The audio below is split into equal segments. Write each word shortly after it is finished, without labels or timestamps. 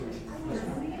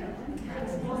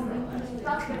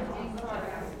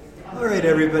All right,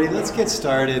 everybody, let's get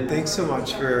started. Thanks so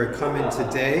much for coming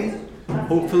today.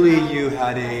 Hopefully you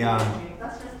had a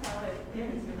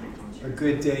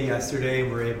good day yesterday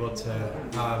and were able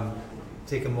to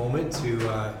take a moment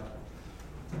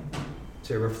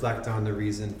to reflect on the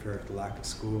reason for the lack of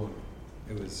school.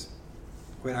 It was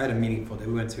I had a meaningful day.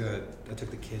 I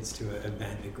took the kids to an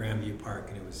event at Grandview Park,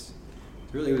 and it was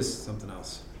something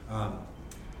else.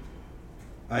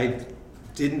 I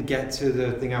didn't get to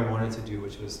the thing I wanted to do,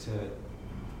 which was to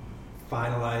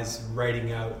finalize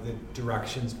writing out the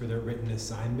directions for the written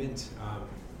assignment. I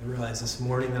realized this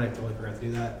morning that I totally forgot to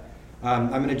do that. I'm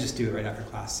going to just do it right after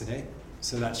class today,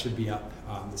 so that should be up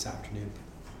this afternoon.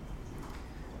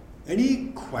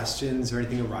 Any questions or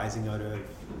anything arising out of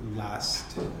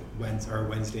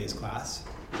Wednesday's class?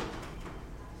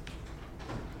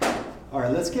 All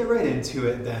right, let's get right into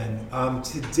it then.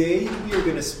 Today we are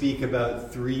going to speak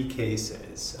about three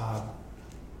cases.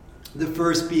 The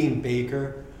first being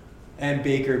Baker, and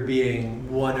Baker being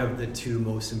one of the two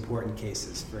most important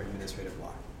cases for administrative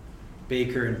law.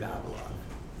 Baker and Babylon.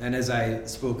 And as I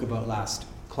spoke about last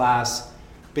class,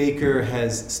 Baker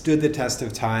has stood the test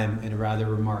of time in a rather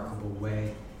remarkable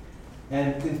way.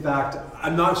 And in fact,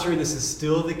 I'm not sure this is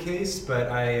still the case, but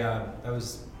I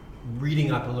was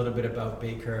reading up a little bit about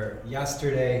Baker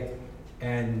yesterday,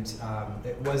 and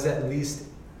it was, at least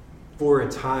for a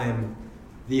time,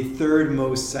 the third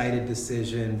most cited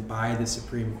decision by the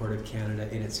Supreme Court of Canada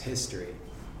in its history.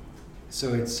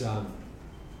 So it's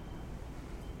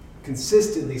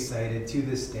consistently cited to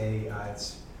this day.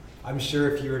 I'm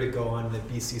sure if you were to go on the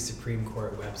BC Supreme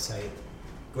Court website,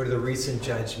 go to the recent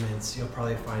judgments, you'll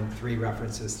probably find 3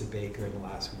 references to Baker in the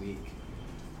last week.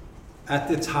 At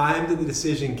the time that the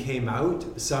decision came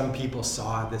out, some people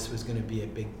saw this was going to be a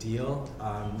big deal.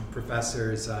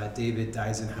 Professors David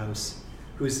Deisenhouse,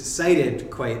 who's cited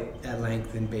quite at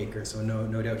length in Baker, so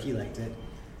no doubt he liked it,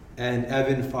 and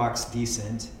Evan Fox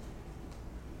Decent,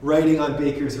 writing on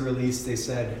Baker's release, they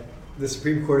said, "The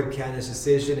Supreme Court of Canada's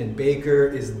decision in Baker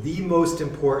is the most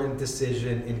important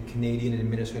decision in Canadian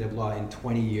administrative law in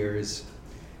 20 years.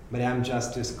 Madame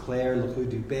Justice Claire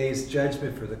Leroux-Dubé's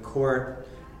judgment for the court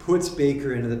puts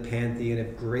Baker into the pantheon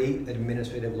of great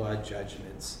administrative law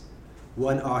judgments,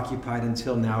 one occupied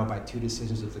until now by 2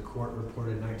 decisions of the court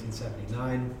reported in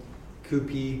 1979,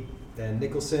 Coupy, then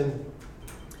Nicholson,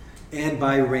 and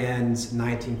by Rand's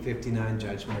 1959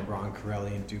 judgment of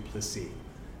Roncarelli and Duplessis."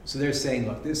 So they're saying,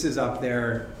 look, this is up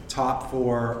there, top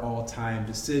 4 all-time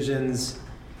decisions.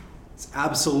 It's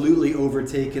absolutely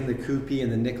overtaken the Coupy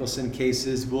and the Nicholson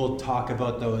cases. We'll talk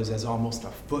about those as almost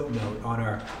a footnote on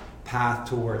our path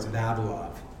towards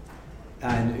Vavilov.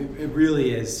 And it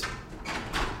really is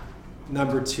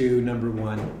number 2, number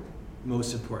 1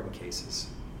 most important cases.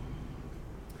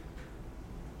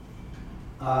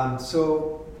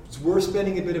 So it's worth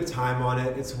spending a bit of time on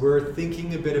it. It's worth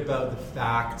thinking a bit about the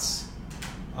facts.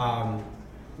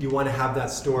 You want to have that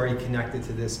story connected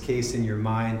to this case in your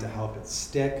mind to help it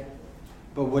stick.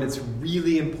 But what it's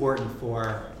really important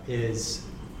for is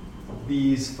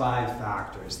these 5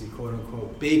 factors, the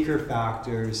quote-unquote Baker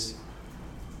factors,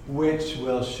 which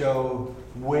will show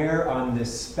where on the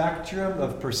spectrum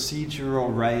of procedural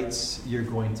rights you're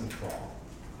going to fall.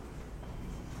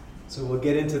 So we'll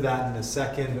get into that in a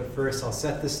second, but first I'll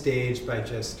set the stage by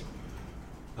just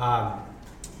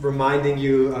reminding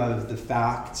you of the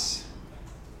facts.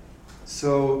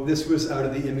 So this was out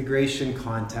of the immigration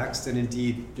context, and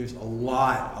indeed there's a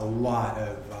lot of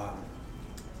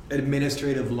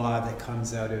administrative law that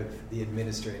comes out of the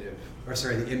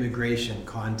the immigration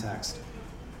context.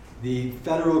 The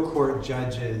federal court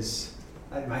judges,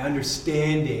 my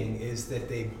understanding is that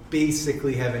they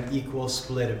basically have an equal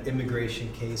split of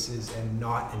immigration cases and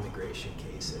not immigration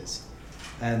cases.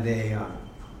 And they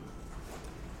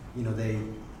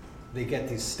get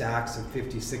these stacks of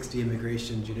 50, 60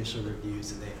 immigration judicial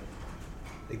reviews, and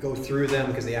they go through them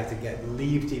because they have to get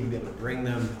leave to even be able to bring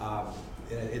them.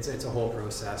 It's a whole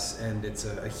process, and it's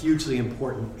a hugely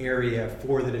important area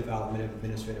for the development of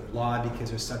administrative law because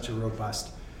there's such a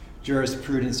robust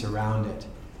jurisprudence around it.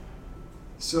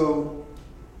 So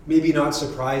maybe not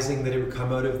surprising that it would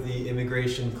come out of the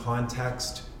immigration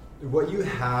context. What you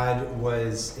had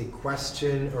was a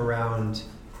question around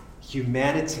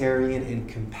humanitarian and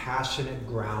compassionate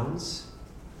grounds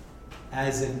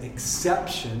as an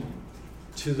exception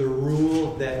to the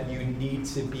rule that you need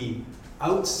to be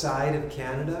outside of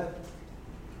Canada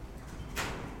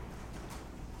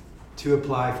to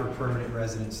apply for permanent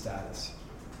resident status.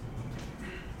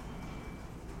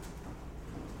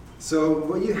 So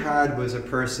what you had was a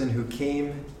person who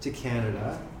came to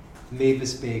Canada,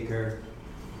 Mavis Baker,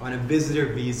 on a visitor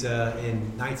visa in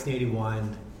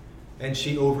 1981, and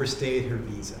she overstayed her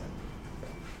visa.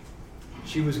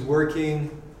 She was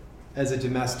working as a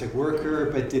domestic worker,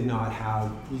 but did not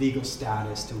have legal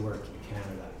status to work in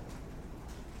Canada.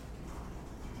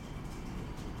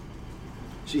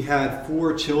 She had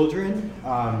 4 children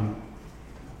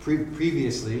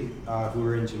previously who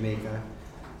were in Jamaica.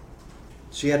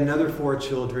 She had another 4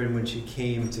 children when she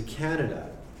came to Canada.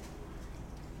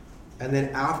 And then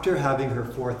after having her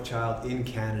 4th child in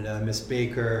Canada, Miss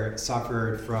Baker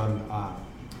suffered from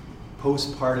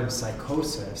postpartum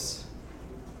psychosis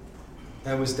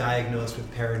and was diagnosed with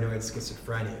paranoid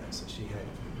schizophrenia. So she had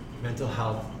mental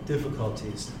health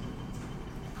difficulties.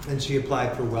 And she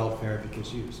applied for welfare because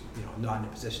she was, not in a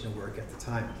position to work at the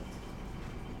time.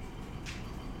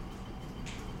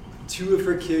 2 of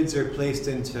her kids are placed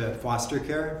into foster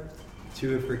care.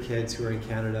 2 of her kids who are in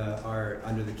Canada are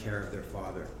under the care of their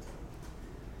father.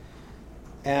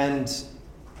 And,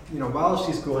 while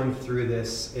she's going through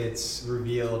this, it's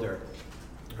revealed, or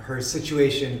her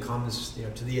situation comes,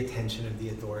 to the attention of the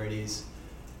authorities,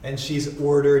 and she's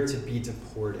ordered to be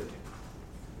deported.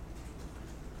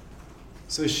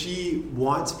 So she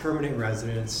wants permanent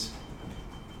residence.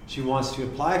 She wants to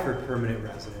apply for permanent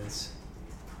residence.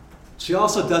 She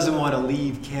also doesn't want to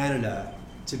leave Canada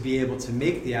to be able to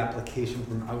make the application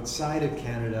from outside of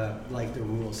Canada like the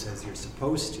rule says you're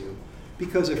supposed to,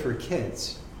 because of her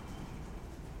kids.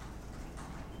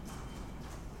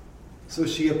 So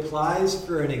she applies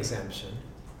for an exemption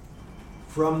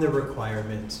from the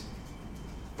requirement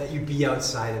that you be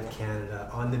outside of Canada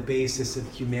on the basis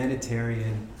of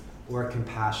humanitarian or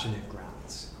compassionate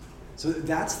grounds. So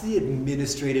that's the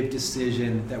administrative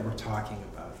decision that we're talking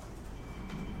about.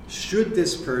 Should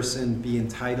this person be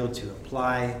entitled to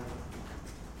apply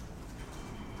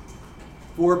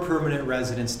for permanent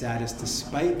resident status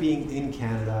despite being in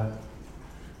Canada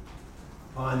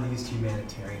on these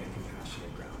humanitarian and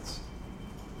compassionate grounds?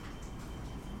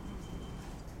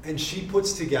 And she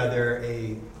puts together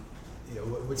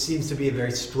what seems to be a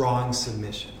very strong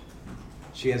submission.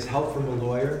 She has help from a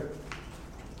lawyer.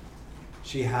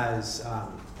 She has a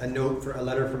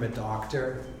letter from a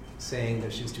doctor saying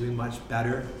that she's doing much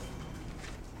better.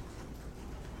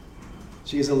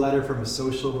 She has a letter from a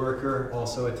social worker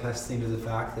also attesting to the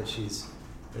fact that she's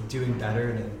doing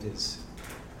better and is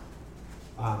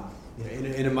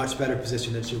in a much better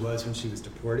position than she was when she was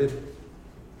deported.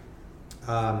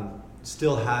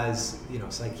 Still has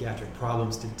psychiatric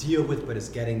problems to deal with, but is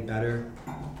getting better.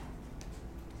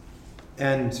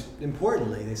 And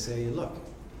importantly, they say, look,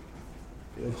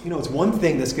 it's one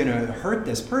thing that's going to hurt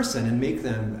this person and make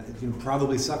them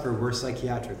probably suffer worse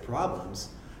psychiatric problems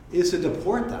is to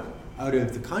deport them out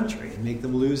of the country and make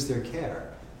them lose their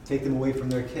care, take them away from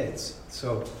their kids.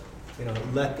 So,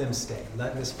 let them stay.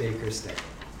 Let Miss Baker stay.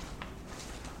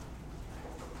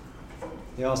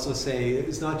 They also say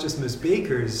it's not just Miss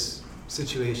Baker's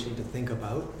situation to think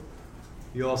about.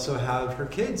 You also have her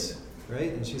kids,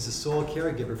 right? And she's the sole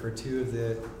caregiver for 2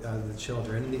 of the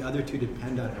children, and the other 2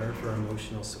 depend on her for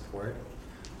emotional support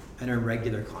and are in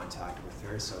regular contact with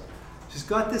her. So she's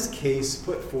got this case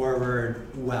put forward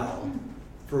well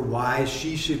for why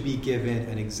she should be given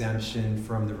an exemption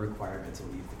from the requirement to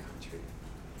leave the country.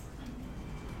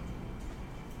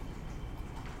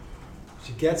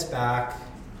 She gets back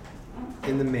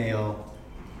in the mail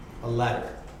a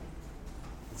letter.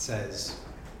 It says,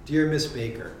 "Dear Miss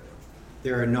Baker,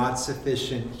 there are not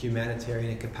sufficient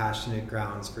humanitarian and compassionate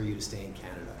grounds for you to stay in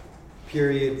Canada.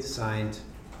 Period. Signed.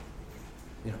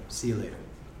 See you later."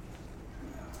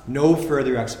 No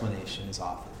further explanation is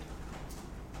offered.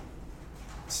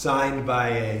 Signed by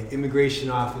an immigration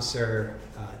officer,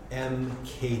 M.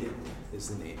 Caden is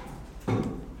the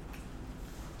name.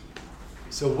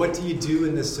 So what do you do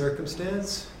in this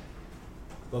circumstance?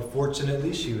 Well,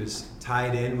 fortunately, she was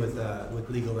tied in with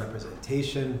legal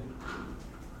representation.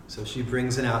 So she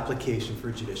brings an application for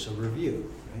judicial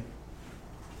review. Right?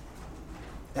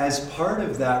 As part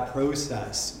of that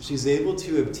process, she's able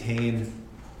to obtain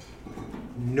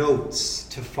notes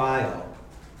to file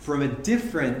from a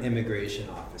different immigration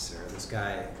officer, this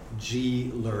guy,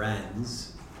 G.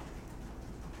 Lorenz.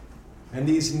 And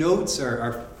these notes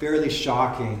are fairly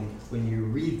shocking when you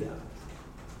read them.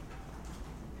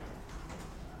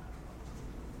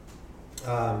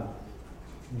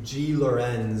 G.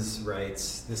 Lorenz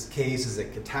writes, "This case is a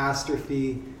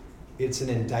catastrophe. It's an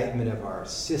indictment of our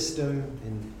system,"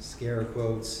 in scare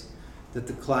quotes, "that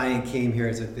the client came here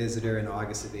as a visitor in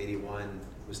August of 81,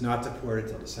 was not deported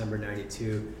until December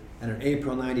 92, and in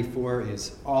April 94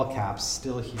 is, all caps,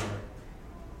 still here.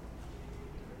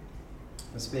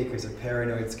 Ms. Baker's a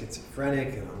paranoid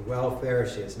schizophrenic and on welfare.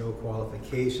 She has no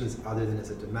qualifications other than as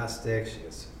a domestic. She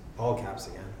has, all caps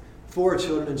again, 4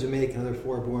 children in Jamaica, another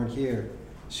 4 born here.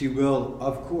 She will,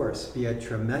 of course, be a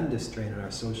tremendous strain on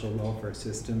our social welfare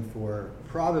system for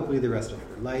probably the rest of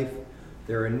her life.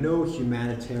 There are no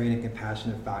humanitarian and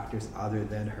compassionate factors other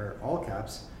than her, all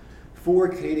caps, 4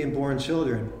 Canadian-born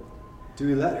children. Do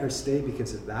we let her stay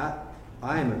because of that?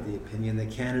 I am of the opinion that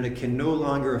Canada can no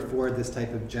longer afford this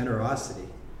type of generosity.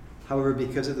 However,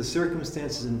 because of the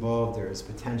circumstances involved, there is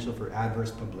potential for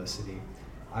adverse publicity.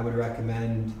 I would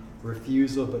recommend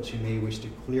refusal, but you may wish to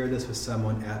clear this with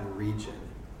someone at Region.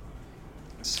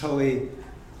 So a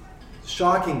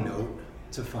shocking note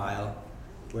to file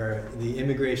where the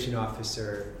immigration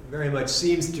officer very much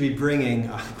seems to be bringing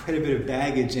quite a bit of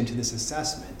baggage into this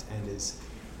assessment and is,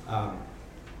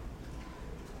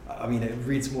 it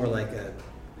reads more like it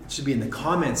should be in the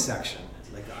comments section,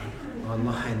 like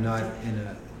online, not in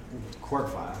a court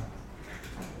file.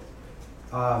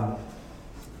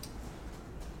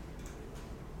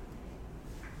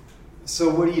 So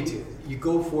what do? You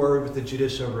go forward with the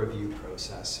judicial review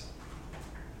process.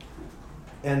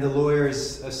 And the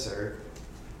lawyers assert,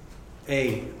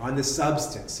 A, on the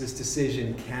substance, this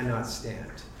decision cannot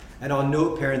stand. And I'll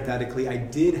note parenthetically, I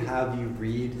did have you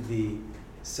read the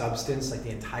substance, like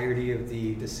the entirety of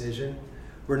the decision.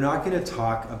 We're not going to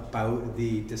talk about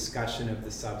the discussion of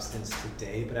the substance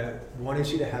today, but I wanted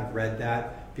you to have read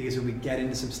that because when we get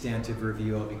into substantive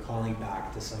review, I'll be calling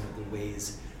back to some of the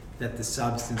ways that the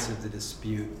substance of the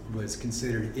dispute was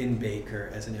considered in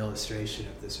Baker as an illustration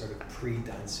of this sort of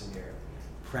pre-Dunsmuir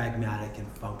pragmatic and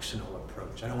functional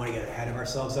approach. I don't want to get ahead of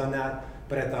ourselves on that,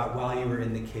 but I thought while you were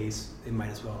in the case, you might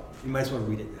as well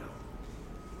read it now.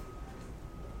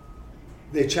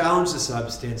 They challenge the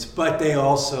substance, but they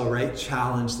also,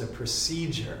 challenge the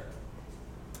procedure.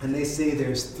 And they say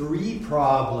there's 3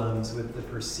 problems with the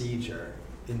procedure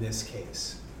in this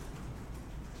case.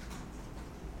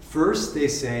 First, they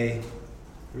say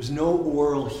there's no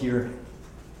oral hearing.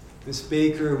 Miss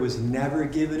Baker was never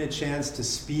given a chance to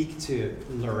speak to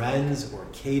Lorenz or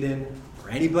Caden or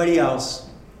anybody else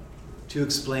to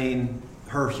explain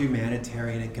her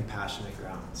humanitarian and compassionate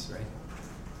grounds, right?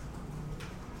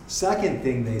 Second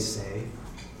thing they say,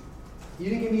 you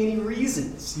didn't give me any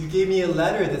reasons. You gave me a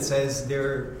letter that says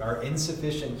there are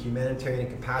insufficient humanitarian and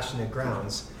compassionate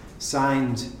grounds,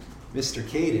 signed Mr.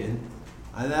 Caden,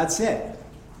 and that's it.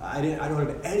 I don't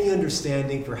have any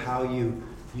understanding for how you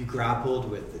grappled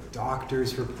with the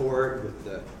doctor's report, with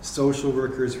the social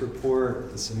worker's report,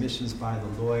 with the submissions by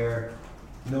the lawyer.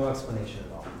 No explanation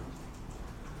at all.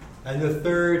 And the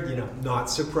third, not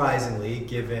surprisingly,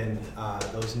 given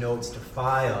those notes to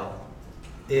file,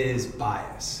 is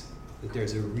bias. That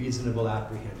there's a reasonable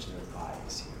apprehension of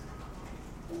bias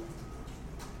here.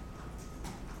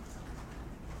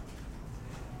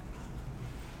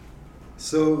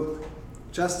 So,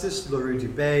 Justice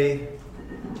L'Heureux-Dubé,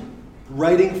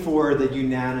 writing for the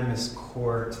unanimous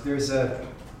court, there's a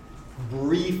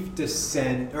brief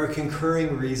dissent or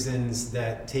concurring reasons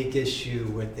that take issue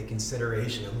with the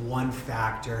consideration of one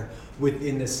factor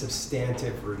within the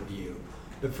substantive review.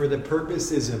 But for the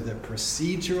purposes of the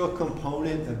procedural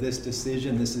component of this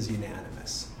decision, this is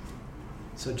unanimous.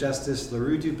 So Justice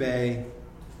L'Heureux-Dubé,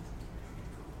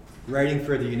 writing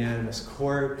for the unanimous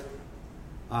court,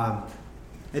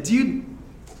 and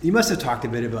you must have talked a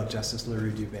bit about Justice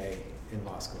L'Heureux-Dubé in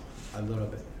law school, a little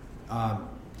bit.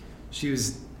 She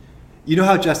was,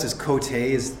 how Justice Cote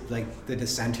is like the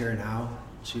dissenter now?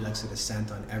 She likes to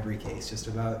dissent on every case, just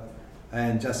about.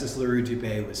 And Justice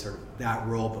L'Heureux-Dubé was sort of that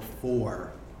role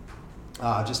before.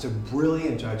 Just a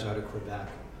brilliant judge out of Quebec.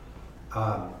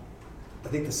 I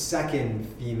think the second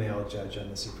female judge on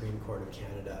the Supreme Court of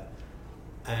Canada.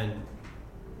 And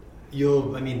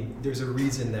there's a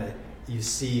reason that you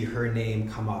see her name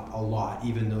come up a lot,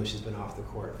 even though she's been off the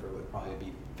court for what would probably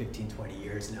be 15, 20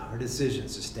 years now. Her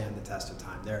decisions just stand the test of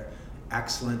time. They're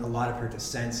excellent. A lot of her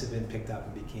dissents have been picked up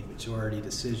and became majority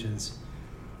decisions.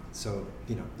 So,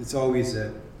 it's always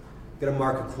got a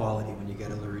mark of quality when you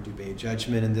get a L'Heureux-Dubé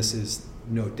judgment, and this is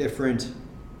no different.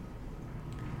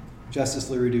 Justice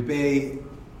L'Heureux-Dubé,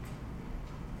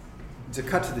 to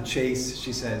cut to the chase,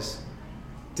 she says,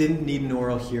 didn't need an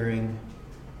oral hearing.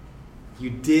 You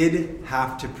did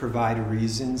have to provide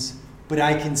reasons, but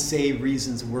I can say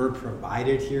reasons were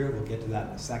provided here. We'll get to that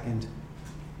in a second.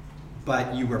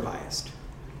 But you were biased.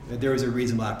 There was a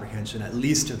reasonable apprehension, at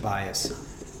least of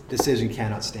bias. Decision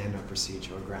cannot stand on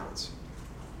procedural grounds.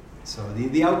 So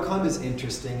the outcome is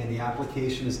interesting and the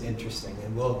application is interesting,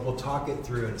 and we'll talk it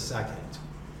through in a second.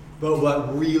 But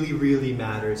what really, really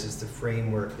matters is the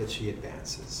framework that she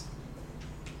advances.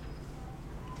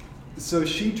 So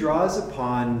she draws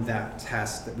upon that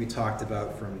test that we talked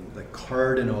about from the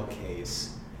Cardinal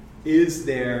case Is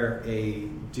there a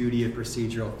duty of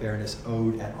procedural fairness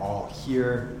owed at all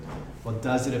here? Well,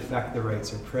 does it affect the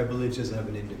rights or privileges of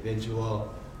an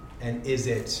individual? And is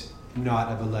it not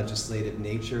of a legislative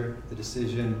nature, the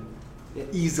decision?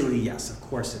 Easily, yes, of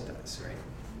course it does, right?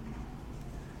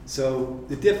 So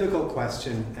the difficult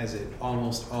question, as it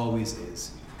almost always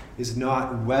is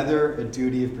not whether a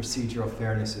duty of procedural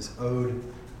fairness is owed,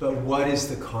 but what is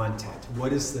the content?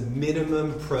 What is the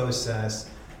minimum process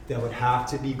that would have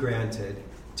to be granted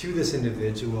to this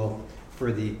individual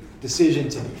for the decision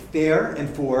to be fair and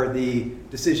for the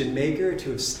decision maker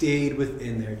to have stayed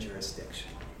within their jurisdiction?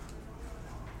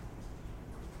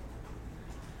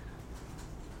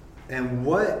 And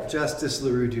what Justice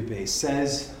Leroux-Dubé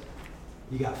says,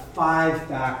 you got 5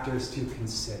 factors to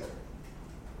consider.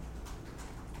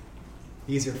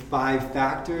 These are 5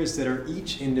 factors that are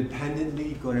each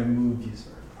independently going to move you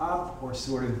sort of up or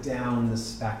sort of down the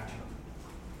spectrum.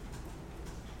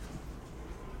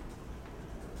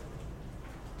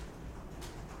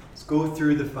 Let's go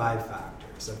through the 5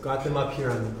 factors. I've got them up here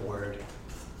on the board.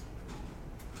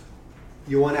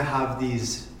 You want to have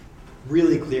these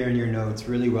really clear in your notes,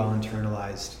 really well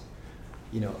internalized.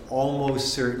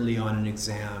 Almost certainly on an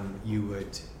exam, you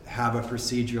would have a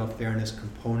procedural fairness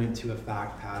component to a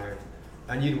fact pattern,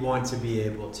 and you'd want to be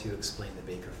able to explain the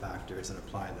Baker factors and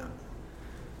apply them.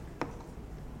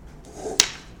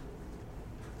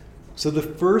 So the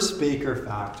first Baker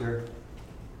factor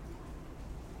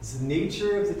is the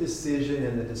nature of the decision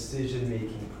and the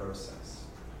decision-making process.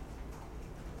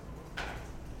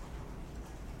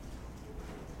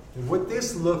 And what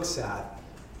this looks at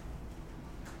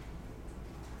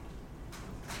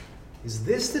is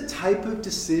this the type of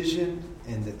decision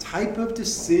and the type of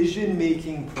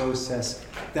decision-making process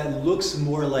that looks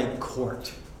more like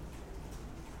court,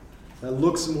 that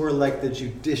looks more like the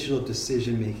judicial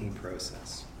decision-making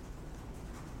process?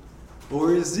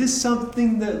 Or is this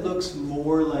something that looks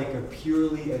more like a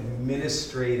purely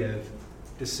administrative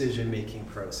decision-making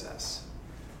process?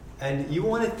 And you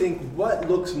want to think, what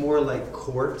looks more like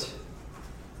court?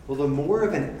 Well, the more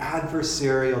of an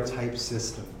adversarial type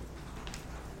system.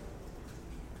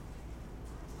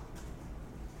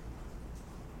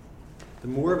 The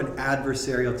more of an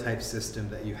adversarial type system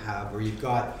that you have, where you've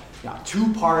got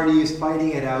 2 parties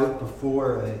fighting it out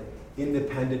before an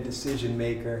independent decision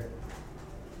maker,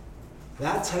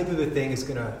 that type of a thing is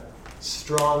going to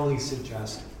strongly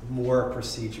suggest more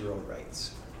procedural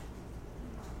rights.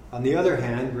 On the other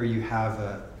hand, where you have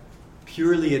a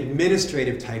purely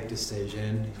administrative type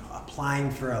decision, applying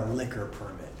for a liquor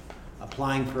permit,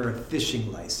 applying for a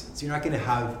fishing license, you're not going to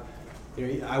have,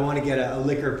 I want to get a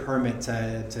liquor permit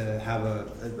to have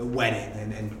a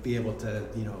wedding and be able to,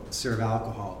 serve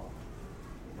alcohol.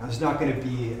 There's not going to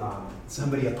be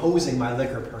somebody opposing my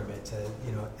liquor permit to,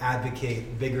 advocate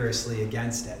vigorously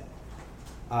against it.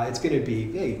 It's going to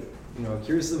be, hey,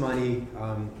 here's the money.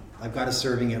 I've got a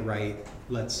serving it right.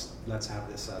 Let's have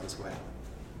this way.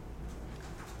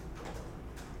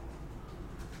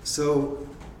 So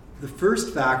the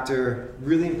first factor,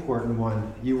 really important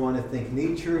one, you want to think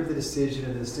nature of the decision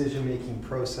and the decision-making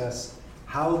process.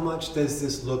 How much does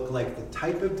this look like the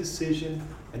type of decision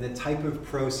and the type of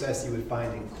process you would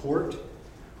find in court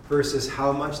versus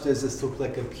how much does this look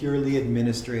like a purely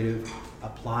administrative,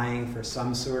 applying for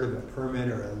some sort of a permit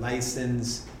or a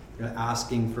license,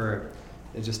 asking for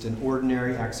just an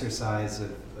ordinary exercise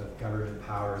of government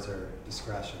powers or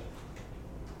discretion.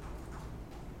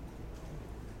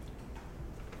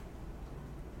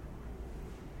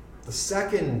 The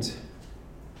second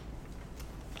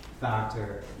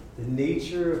factor, the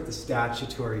nature of the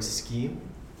statutory scheme.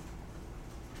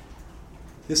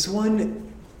 This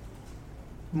one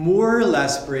more or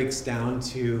less breaks down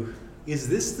to, is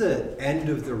this the end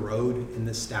of the road in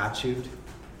the statute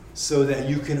so that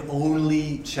you can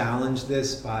only challenge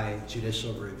this by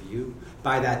judicial review,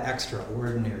 by that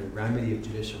extraordinary remedy of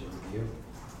judicial review?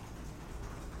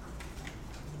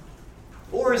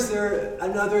 Or is there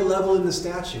another level in the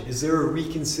statute? Is there a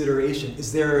reconsideration?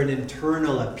 Is there an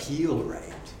internal appeal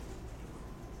right?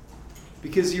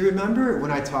 Because you remember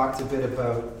when I talked a bit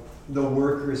about the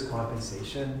workers'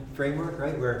 compensation framework,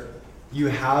 right? Where you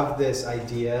have this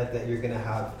idea that you're going to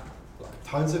have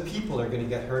tons of people are going to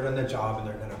get hurt on the job and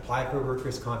they're going to apply for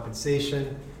workers'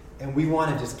 compensation. And we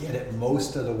want to just get it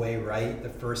most of the way right the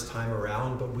first time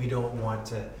around, but we don't want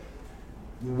to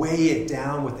weigh it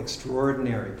down with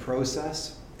extraordinary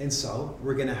process. And so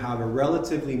we're going to have a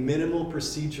relatively minimal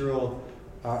procedural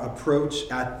approach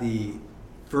at the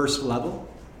first level,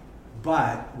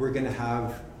 but we're going to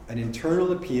have an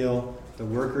internal appeal, the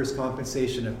Workers'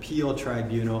 Compensation Appeal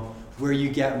Tribunal, where you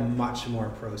get much more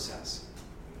process.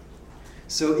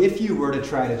 So if you were to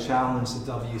try to challenge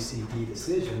the WCB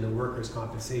decision, the Workers'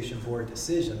 Compensation Board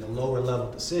decision, the lower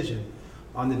level decision,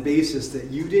 on the basis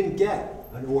that you didn't get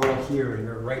an oral hearing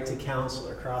or right to counsel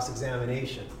or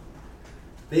cross-examination,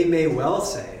 they may well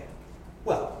say,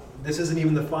 well, this isn't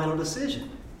even the final decision.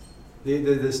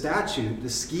 The statute, the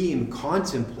scheme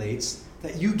contemplates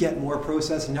that you get more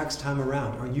process next time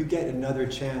around, or you get another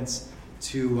chance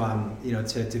to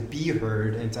be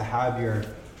heard and to have your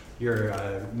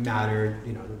matter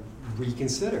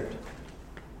reconsidered.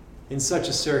 In such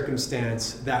a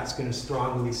circumstance, that's going to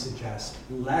strongly suggest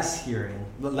less hearing,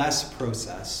 less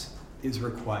process is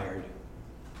required,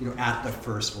 at the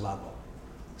first level.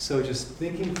 So just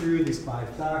thinking through these 5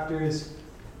 factors.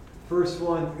 First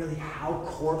one, really, how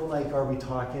court-like are we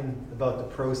talking about the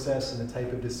process and the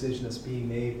type of decision that's being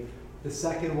made? The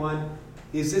second one,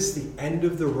 is this the end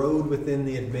of the road within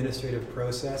the administrative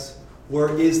process?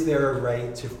 Or is there a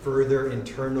right to further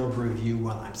internal review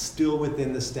while I'm still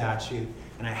within the statute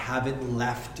and I haven't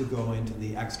left to go into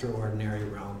the extraordinary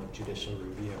realm of judicial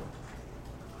review?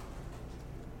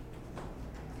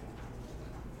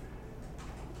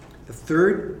 The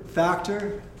third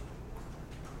factor,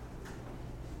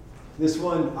 this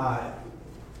one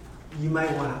you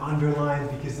might want to underline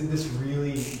because this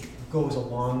really goes a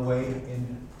long way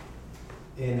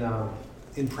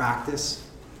in practice.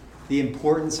 The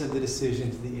importance of the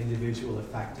decision to the individual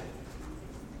affected.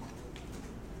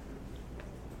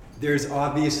 There's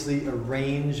obviously a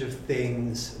range of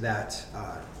things that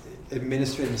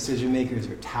administrative decision makers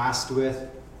are tasked with,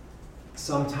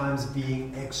 sometimes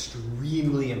being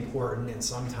extremely important and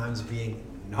sometimes being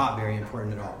not very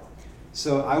important at all.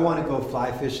 So I want to go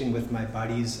fly fishing with my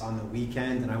buddies on the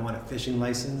weekend and I want a fishing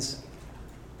license.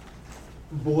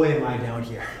 Boy, am I down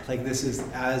here. This is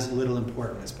as little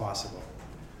important as possible.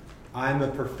 I'm a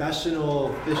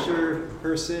professional fisher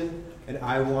person, and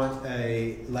I want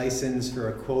a license for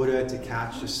a quota to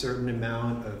catch a certain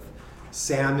amount of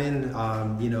salmon,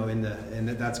 and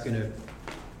that's going to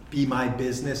be my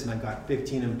business, and I've got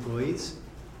 15 employees.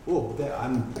 Oh,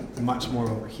 I'm much more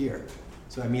over here.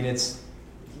 So, you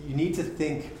need to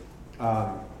think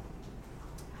about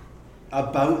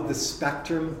the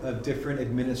spectrum of different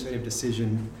administrative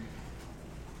decisions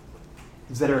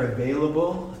that are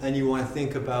available, and you want to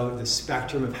think about the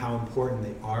spectrum of how important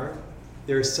they are.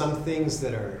 There are some things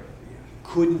that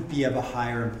couldn't be of a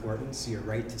higher importance. Your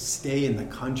right to stay in the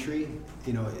country,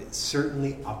 it's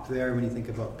certainly up there when you think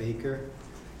about Baker.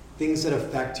 Things that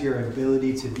affect your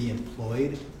ability to be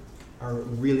employed are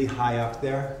really high up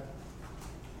there.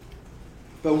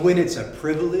 But when it's a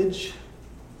privilege,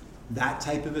 that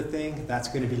type of a thing, that's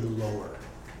going to be lower.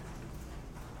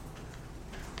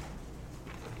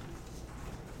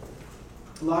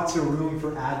 Lots of room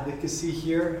for advocacy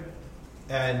here,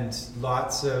 and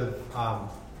lots of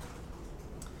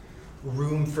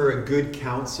room for a good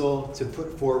counsel to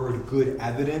put forward good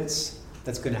evidence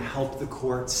that's going to help the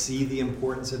court see the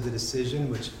importance of the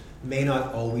decision, which may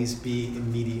not always be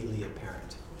immediately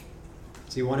apparent.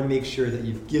 So you want to make sure that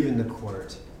you've given the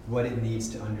court what it needs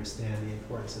to understand the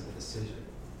importance of the decision.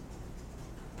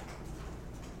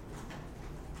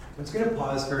 I'm just going to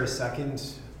pause for a second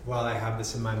while I have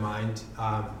this in my mind.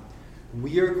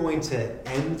 We are going to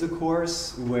end the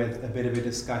course with a bit of a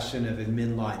discussion of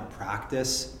admin law in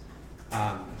practice,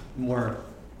 more,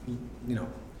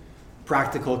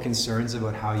 practical concerns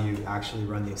about how you actually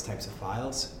run these types of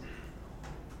files.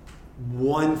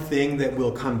 One thing that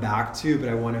we'll come back to, but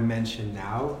I want to mention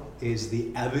now, is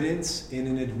the evidence in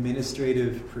an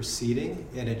administrative proceeding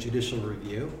in a judicial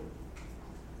review.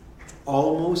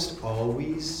 Almost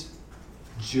always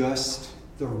just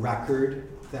the record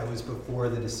that was before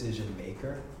the decision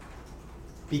maker,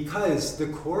 because the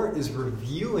court is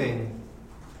reviewing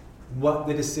what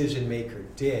the decision maker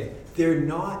did. They're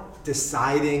not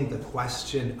deciding the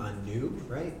question anew,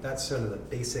 right? That's sort of the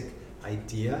basic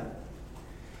idea.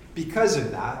 Because of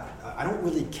that, I don't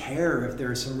really care if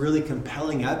there's some really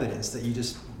compelling evidence that you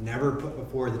just never put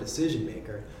before the decision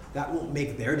maker. That won't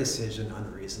make their decision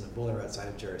unreasonable or outside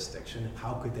of jurisdiction.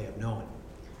 How could they have known?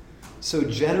 So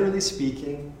generally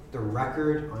speaking, the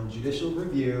record on judicial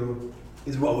review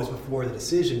is what was before the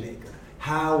decision maker.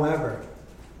 However,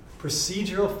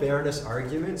 procedural fairness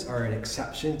arguments are an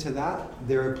exception to that.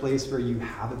 They're a place where you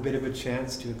have a bit of a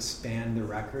chance to expand the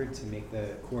record to make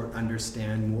the court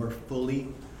understand more fully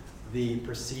the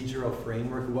procedural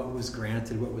framework, what was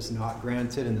granted, what was not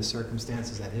granted, and the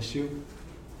circumstances at issue.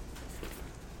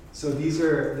 So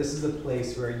this is a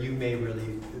place where you may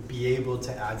really be able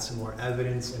to add some more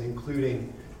evidence, and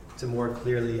including to more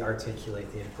clearly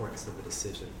articulate the importance of the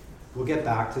decision. We'll get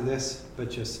back to this,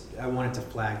 but I wanted to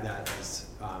flag that as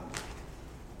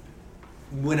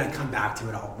when I come back to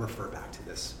it, I'll refer back to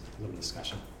this little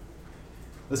discussion.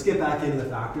 Let's get back into the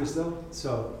factors though.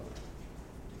 So,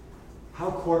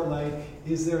 how court-like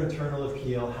is their internal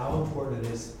appeal? How important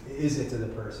is it to the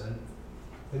person?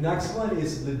 The next one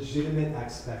is legitimate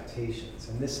expectations.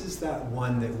 And this is that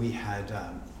one that we had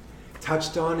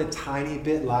touched on a tiny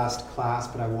bit last class,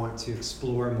 but I want to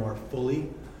explore more fully.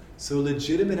 So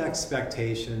legitimate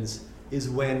expectations is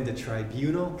when the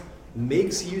tribunal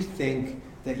makes you think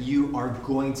that you are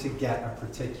going to get a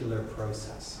particular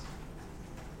process.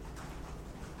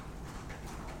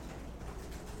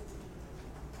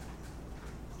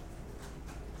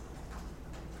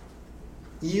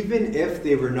 Even if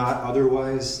they were not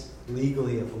otherwise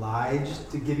legally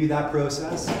obliged to give you that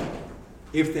process,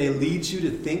 if they lead you to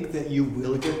think that you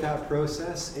will get that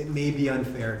process, it may be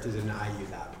unfair to deny you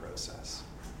that process.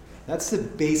 That's the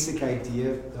basic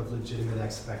idea of legitimate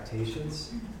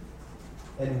expectations.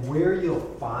 And where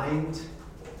you'll find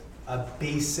a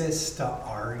basis to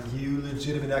argue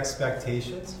legitimate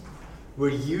expectations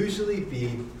would usually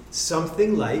be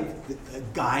something like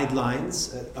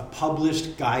guidelines, a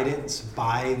published guidance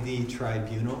by the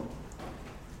tribunal.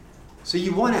 So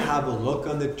you want to have a look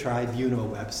on the tribunal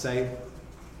website,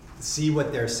 see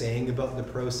what they're saying about the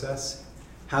process,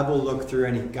 have a look through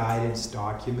any guidance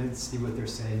documents, see what they're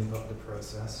saying about the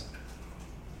process.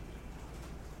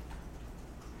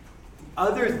 The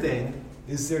other thing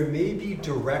is there may be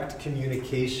direct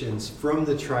communications from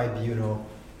the tribunal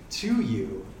to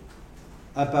you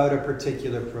about a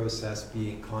particular process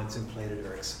being contemplated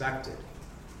or expected.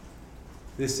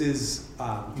 This is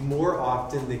more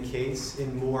often the case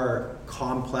in more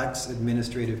complex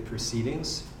administrative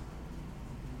proceedings,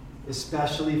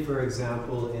 especially, for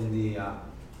example, in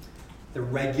the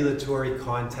regulatory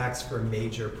context for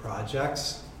major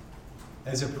projects.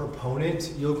 As a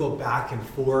proponent, you'll go back and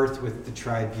forth with the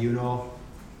tribunal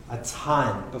a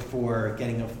ton before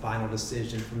getting a final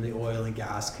decision from the Oil and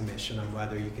Gas Commission on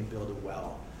whether you can build a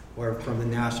well, or from the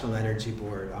National Energy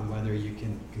Board on whether you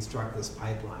can construct this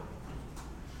pipeline.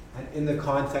 And in the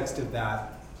context of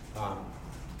that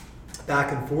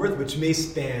back and forth, which may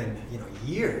span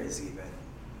years even,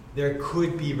 there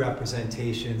could be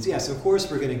representations. Yes, of course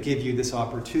we're going to give you this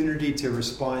opportunity to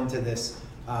respond to this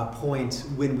point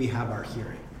when we have our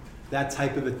hearing. That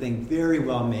type of a thing very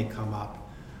well may come up.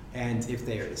 And if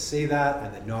they are to say that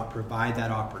and then not provide that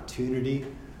opportunity,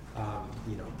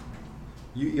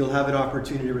 you'll have an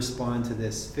opportunity to respond to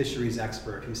this fisheries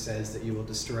expert who says that you will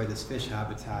destroy this fish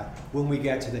habitat when we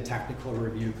get to the technical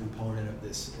review component of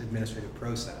this administrative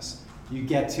process. You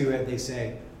get to it, they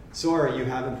say, sorry, you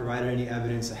haven't provided any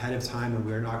evidence ahead of time and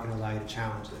we're not going to allow you to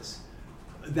challenge this.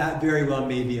 That very well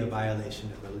may be a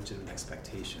violation of a legitimate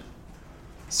expectation.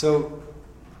 So,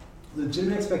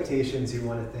 legitimate expectations, you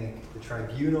want to think the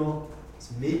tribunal is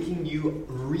making you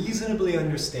reasonably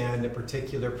understand a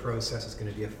particular process is going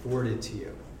to be afforded to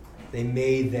you. They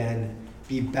may then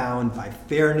be bound by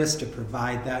fairness to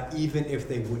provide that, even if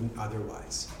they wouldn't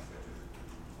otherwise.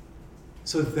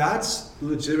 So that's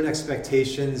legitimate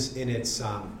expectations in its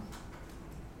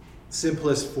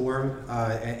simplest form,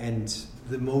 and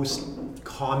the most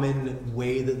common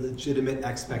way that legitimate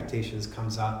expectations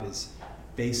comes up is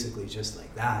basically just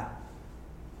like that.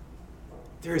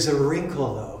 There's a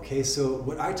wrinkle though, okay? So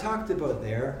what I talked about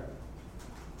there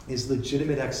is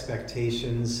legitimate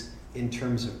expectations in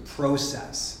terms of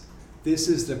process. This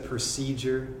is the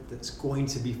procedure that's going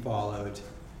to be followed,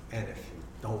 and if you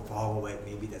don't follow it,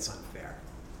 maybe that's unfair.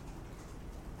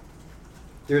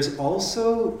 There's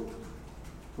also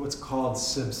what's called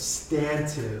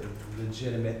substantive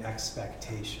legitimate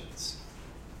expectations.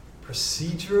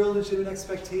 Procedural legitimate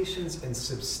expectations and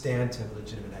substantive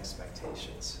legitimate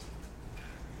expectations.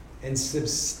 And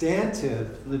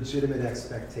substantive legitimate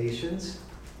expectations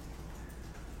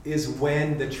is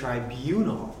when the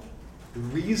tribunal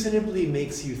reasonably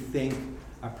makes you think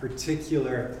a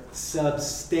particular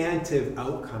substantive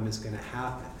outcome is going to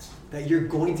happen, that you're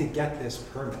going to get this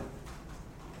permit,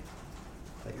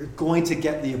 that you're going to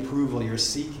get the approval you're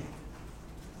seeking.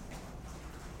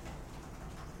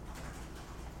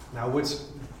 Now,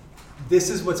 this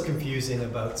is what's confusing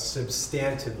about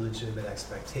substantive legitimate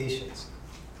expectations.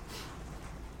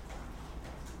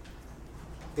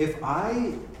 If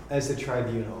I, as the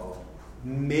tribunal,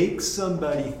 make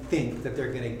somebody think that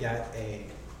they're going to get a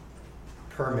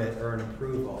permit or an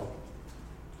approval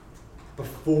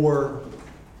before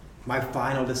my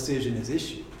final decision is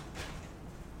issued,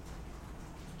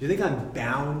 do you think I'm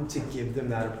bound to give them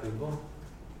that approval?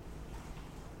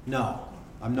 No,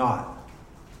 I'm not.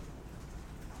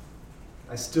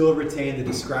 I still retain the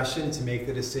discretion to make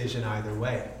the decision either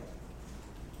way.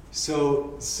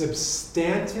 So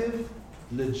substantive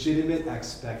legitimate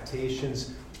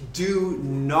expectations do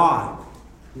not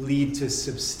lead to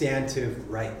substantive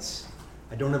rights.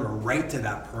 I don't have a right to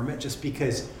that permit just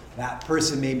because that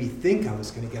person made me think I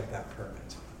was going to get that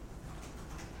permit.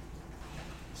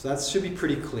 So that should be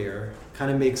pretty clear, kind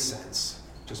of makes sense.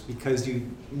 Just because you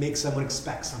make someone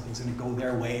expect something's going to go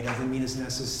their way doesn't mean it's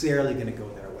necessarily going to go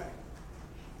their way.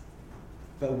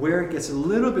 But where it gets a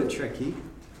little bit tricky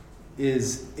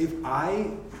is if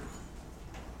I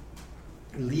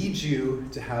lead you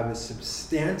to have a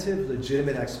substantive,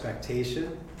 legitimate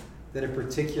expectation that a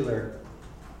particular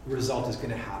result is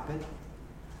going to happen,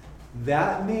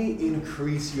 that may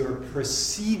increase your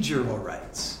procedural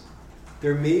rights.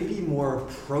 There may be more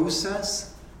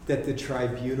process that the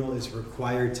tribunal is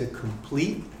required to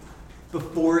complete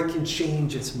before it can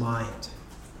change its mind.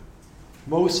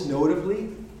 Most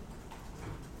notably,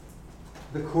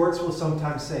 the courts will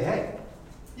sometimes say, hey,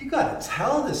 you got to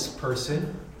tell this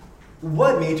person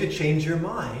what made you change your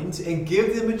mind and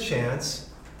give them a chance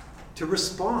to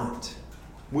respond.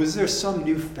 Was there some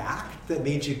new fact that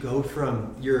made you go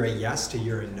from you're a yes to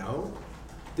you're a no?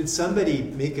 Did somebody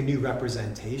make a new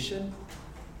representation?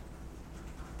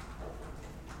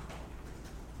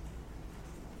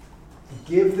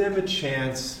 Give them a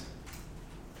chance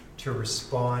to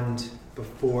respond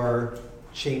before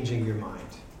changing your mind.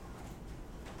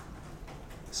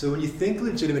 So when you think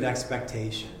legitimate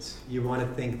expectations, you want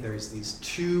to think there's these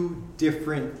two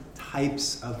different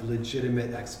types of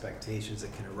legitimate expectations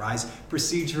that can arise,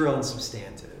 procedural and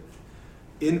substantive.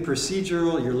 In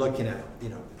procedural, you're looking at,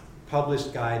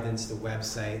 published guidance, the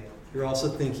website. You're also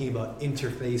thinking about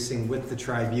interfacing with the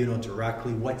tribunal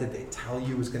directly. What did they tell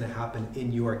you was going to happen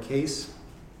in your case?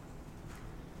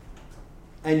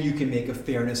 And you can make a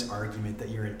fairness argument that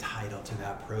you're entitled to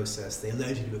that process they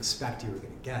led you to expect you were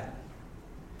going to get.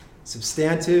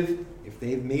 Substantive, if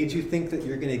they've made you think that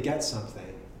you're going to get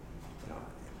something,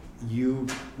 you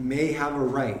may have a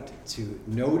right to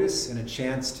notice and a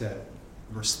chance to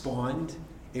respond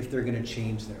if they're going to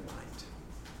change their mind.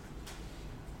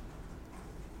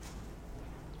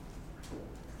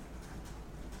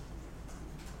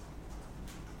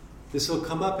 This will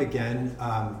come up again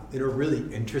in a really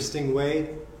interesting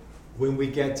way when we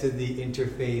get to the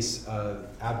interface of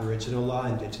Aboriginal law,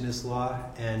 Indigenous law,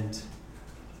 and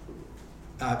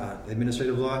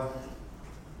administrative law.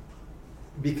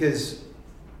 Because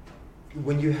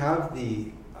when you have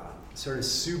the sort of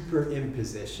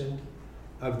superimposition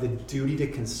of the duty to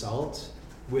consult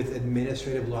with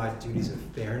administrative law duties of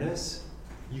fairness,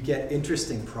 you get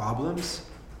interesting problems.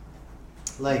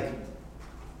 Like,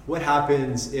 what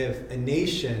happens if a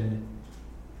nation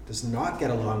does not get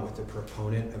along with the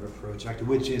proponent of a project,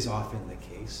 which is often the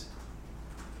case,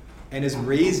 and is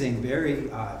raising very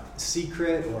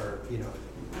secret or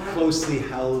closely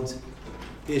held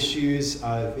issues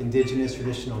of Indigenous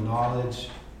traditional knowledge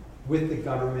with the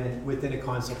government within a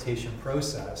consultation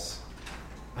process,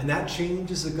 and that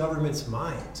changes the government's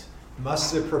mind?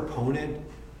 Must the proponent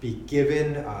be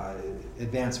given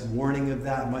advance warning of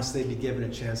that? Must they be given a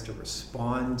chance to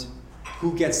respond?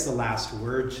 Who gets the last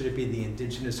word? Should it be the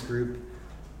Indigenous group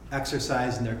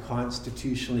exercising their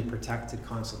constitutionally protected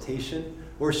consultation?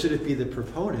 Or should it be the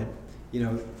proponent,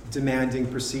 demanding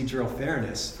procedural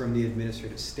fairness from the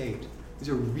administrative state? These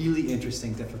are really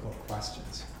interesting, difficult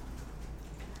questions.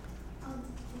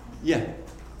 Yeah?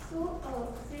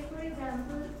 So, say for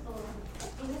example,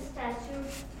 in a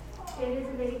statute, there is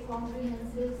a very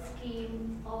comprehensive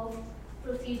scheme of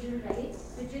procedural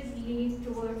rights, which is leaned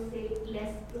towards, say,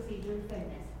 less procedural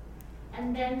fairness.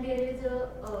 And then there is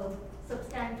a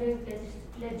substantive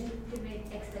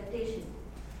legitimate expectation.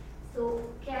 So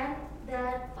can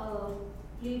that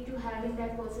lead to having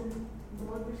that person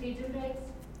more procedural rights?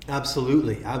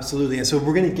 Absolutely, absolutely. And so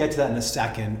we're going to get to that in a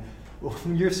second.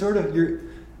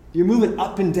 You're moving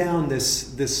up and down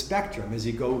this spectrum as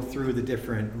you go through the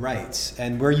different rights,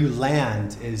 and where you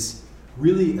land is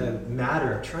really a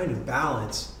matter of trying to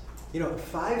balance,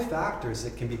 5 factors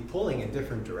that can be pulling in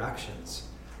different directions.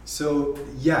 So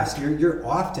yes, you're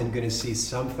often going to see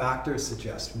some factors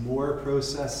suggest more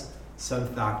process, some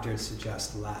factors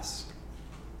suggest less.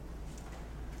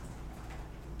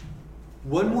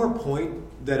 One more point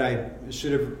that I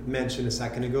should have mentioned a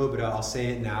second ago, but I'll say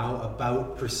it now,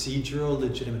 about procedural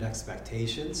legitimate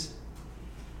expectations,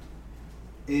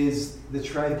 is the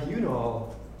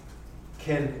tribunal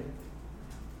can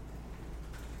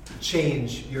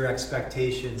change your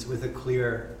expectations with a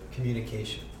clear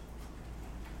communication.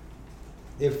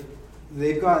 If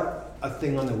they've got a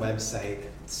thing on the website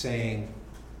saying,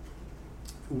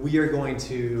 we are going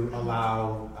to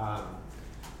allow,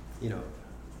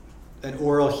 an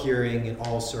oral hearing in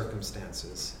all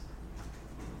circumstances.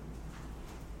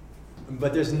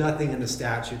 but there's nothing in the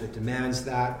statute that demands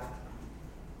that.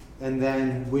 And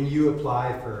then when you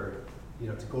apply for,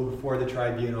 to go before the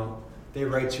tribunal, they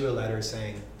write you a letter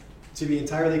saying, to be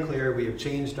entirely clear, we have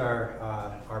changed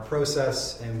our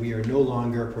process and we are no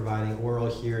longer providing oral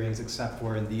hearings except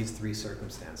for in these 3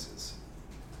 circumstances.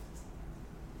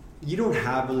 You don't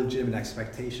have a legitimate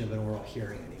expectation of an oral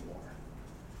hearing anymore.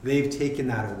 They've taken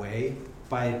that away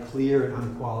by a clear and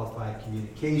unqualified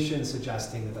communication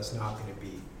suggesting that that's not going to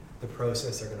be the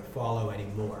process they're going to follow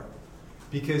anymore.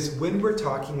 Because when we're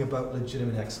talking about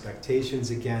legitimate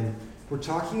expectations, again, we're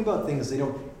talking about things they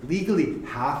don't legally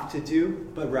have to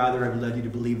do, but rather have led you to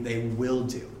believe they will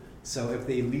do. So if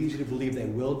they lead you to believe they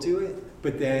will do it,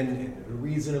 but then in a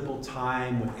reasonable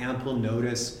time with ample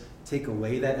notice, take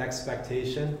away that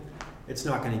expectation, it's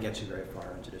not going to get you very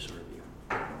far in judicial review.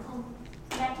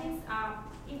 That is,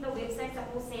 if the website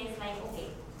suppose says like, okay,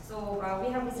 so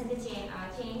we have recently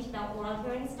changed the oral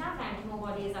hearing stuff and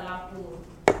nobody is allowed to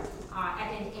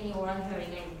attend any oral hearing or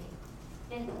anything,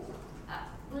 then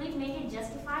will it make it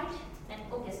justified? That,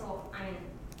 okay, so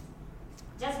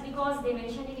just because they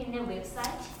mentioned it in their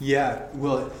website? Yeah,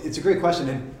 well, it's a great question,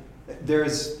 and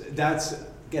that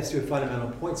gets to a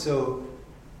fundamental point. So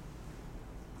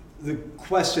the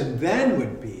question then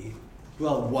would be,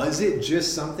 well, was it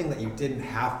just something that you didn't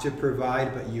have to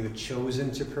provide but you had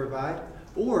chosen to provide?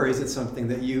 Or is it something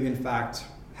that you, in fact,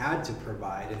 had to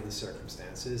provide in the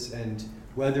circumstances? And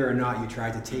whether or not you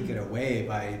tried to take it away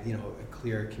by a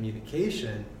clear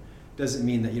communication doesn't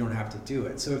mean that you don't have to do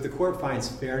it. So if the court finds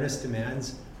fairness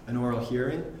demands an oral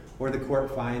hearing, or the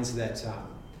court finds that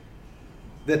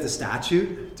the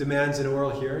statute demands an oral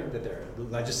hearing, that the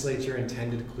legislature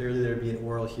intended clearly there to be an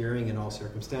oral hearing in all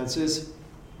circumstances,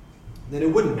 then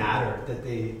it wouldn't matter that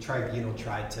the tribunal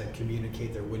tried to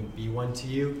communicate there wouldn't be one to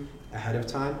you ahead of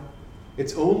time.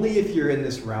 It's only if you're in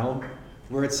this realm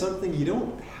where it's something you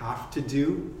don't have to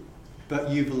do, but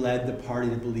you've led the party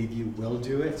to believe you will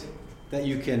do it, that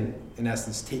you can, in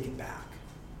essence, take it back.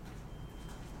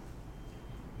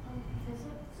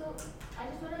 So I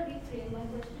just want to reframe my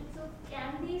question. So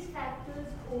can these factors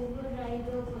override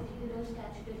a particular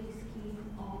statutory scheme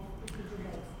of procedural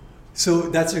rights? So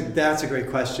that's a great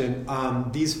question.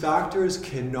 These factors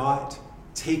cannot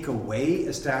take away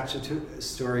a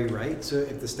statutory right. So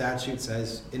if the statute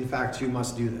says, in fact, you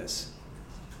must do this,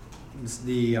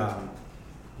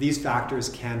 these factors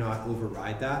cannot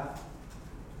override that.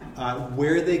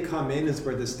 Where they come in is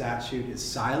where the statute is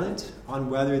silent on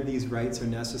whether these rights are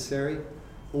necessary,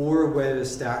 or where the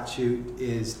statute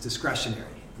is discretionary.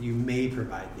 You may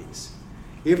provide these.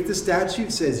 If the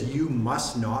statute says you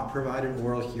must not provide an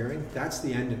oral hearing, that's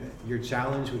the end of it. Your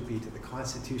challenge would be to the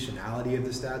constitutionality of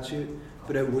the statute,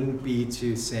 but it wouldn't be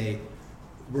to say,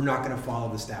 we're not going to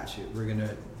follow the statute. We're going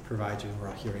to provide you an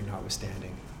oral hearing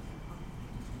notwithstanding.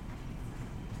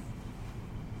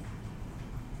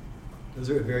 Those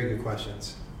are very good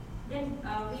questions. Then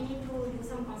we need to do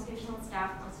some constitutional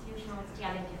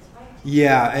challenges, right?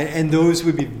 Yeah, and those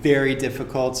would be very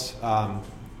difficult.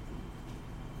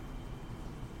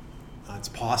 It's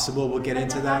possible we'll get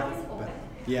into that. But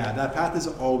yeah, that path is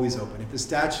always open. If the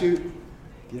statute,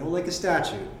 if you don't like a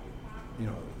statute,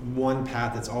 one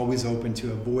path that's always open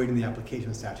to avoiding the application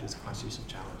of the statute is a constitutional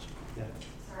challenge. Yeah.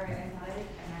 Sorry, I might have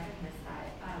missed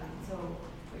that. So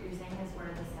what you're saying is where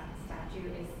the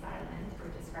statute is silent or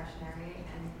discretionary,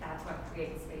 and that's what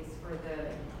creates space for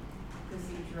the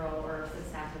procedural or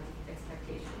substantive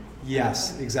expectations.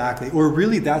 Yes, exactly. Or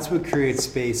really, that's what creates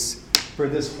space for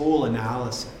this whole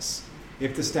analysis.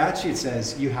 If the statute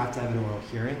says you have to have an oral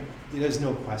hearing, there's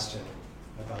no question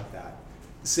about that.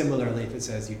 Similarly, if it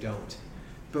says you don't.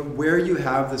 But where you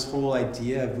have this whole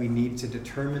idea of we need to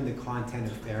determine the content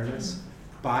of fairness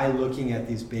by looking at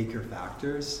these Baker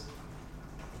factors,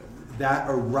 that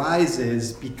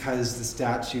arises because the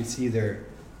statute's either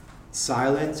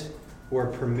silent or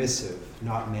permissive,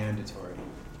 not mandatory.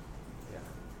 Yeah.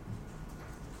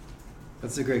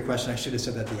 That's a great question. I should have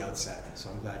said that at the outset, so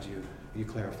I'm glad you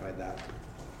clarified that.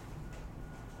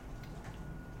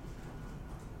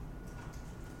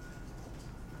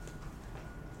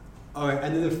 All right,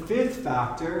 and then the fifth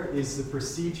factor is the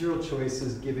procedural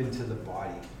choices given to the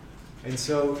body. And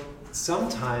so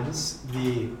sometimes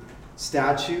the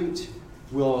statute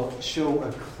will show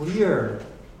a clear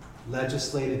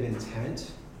legislative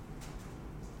intent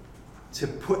to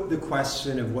put the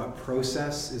question of what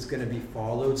process is going to be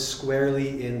followed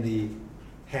squarely in the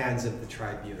hands of the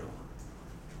tribunal.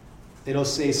 It'll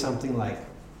say something like,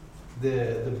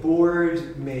 the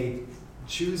board may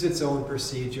choose its own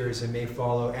procedures and may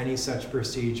follow any such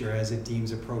procedure as it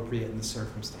deems appropriate in the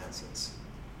circumstances.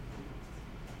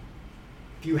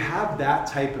 If you have that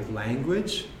type of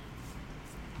language,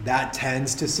 that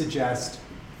tends to suggest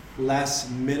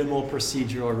less minimal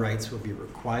procedural rights will be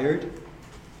required.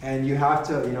 And you have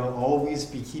to, always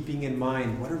be keeping in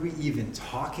mind, what are we even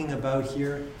talking about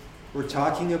here? We're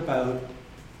talking about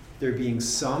there being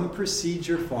some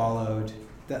procedure followed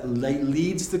that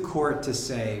leads the court to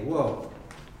say, whoa,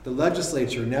 the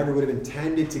legislature never would have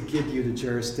intended to give you the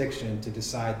jurisdiction to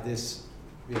decide this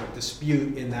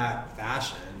dispute in that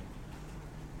fashion.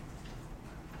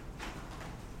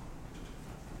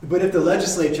 But if the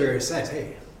legislature says,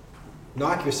 hey,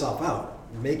 knock yourself out,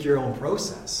 make your own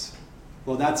process,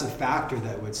 well, that's a factor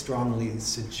that would strongly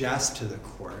suggest to the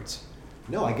court,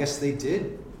 no, I guess they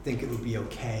did think it would be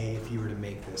okay if you were to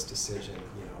make this decision,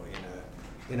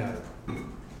 in a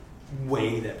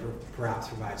way that perhaps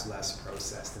provides less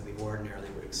process than we ordinarily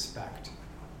would expect.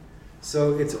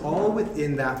 So it's all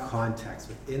within that context,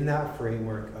 within that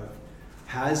framework of,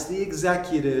 has the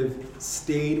executive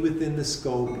stayed within the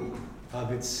scope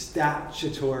of its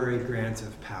statutory grant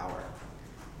of power,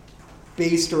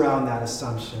 based around that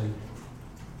assumption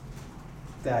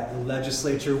that the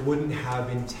legislature wouldn't have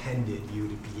intended you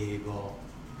to be able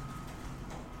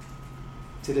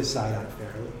to decide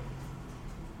unfairly,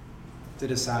 to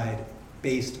decide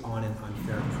based on an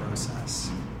unfair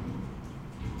process.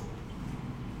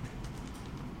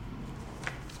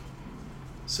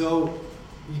 So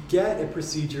you get a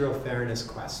procedural fairness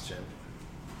question.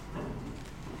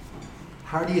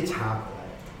 How do you tackle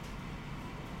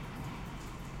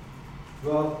it?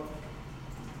 Well,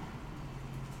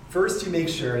 first you make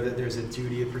sure that there's a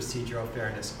duty of procedural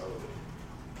fairness owed.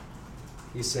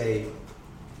 You say,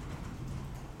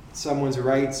 someone's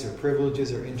rights or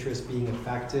privileges or interests being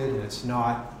affected, and it's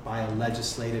not by a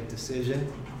legislative decision.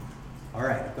 All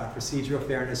right, I've got procedural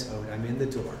fairness owed. I'm in the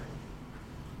door.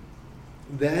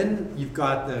 Then you've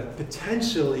got the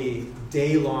potentially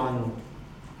day-long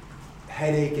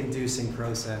headache-inducing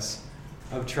process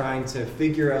of trying to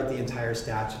figure out the entire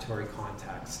statutory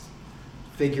context,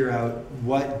 figure out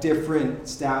what different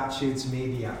statutes may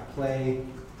be at play,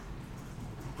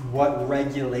 what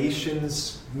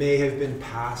regulations may have been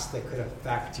passed that could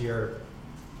affect your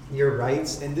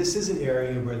rights. And this is an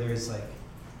area where there's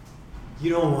you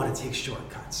don't want to take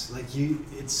shortcuts.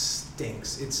 It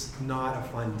stinks. It's not a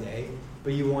fun day,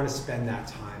 but you want to spend that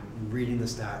time reading the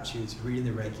statutes, reading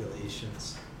the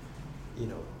regulations,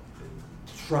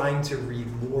 trying to read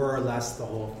more or less the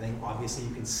whole thing. Obviously,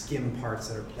 you can skim parts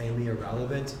that are plainly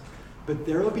irrelevant, but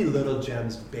there will be little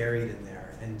gems buried in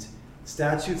there. And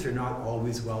statutes are not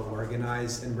always well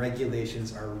organized, and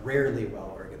regulations are rarely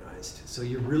well organized. So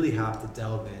you really have to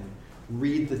delve in,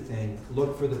 read the thing,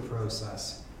 look for the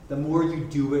process. The more you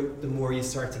do it, the more you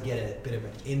start to get a bit of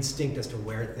an instinct as to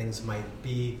where things might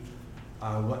be,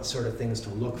 what sort of things to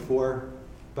look for.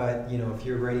 But if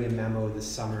you're writing a memo this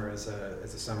summer as a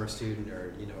summer student,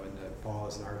 or in the fall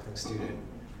as an articling student,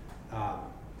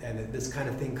 and this kind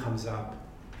of thing comes up,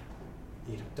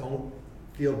 don't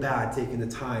feel bad taking the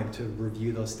time to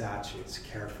review those statutes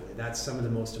carefully. That's some of the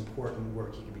most important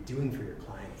work you can be doing for your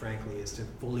client, frankly, is to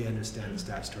fully understand the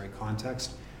statutory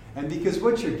context. And because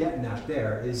what you're getting at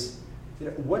there is,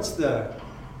 what's the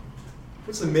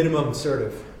minimum sort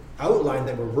of outline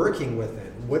that we're working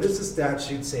within? What does the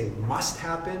statute say must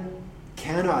happen,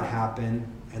 cannot happen,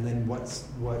 and then what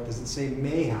does it say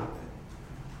may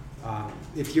happen?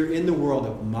 If you're in the world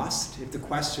of must, if the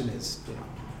question is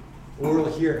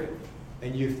oral hearing,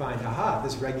 and you find,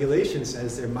 this regulation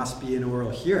says there must be an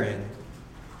oral hearing,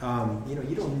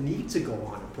 you don't need to go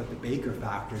on and put the Baker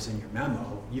factors in your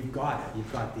memo. You've got it.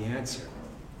 You've got the answer.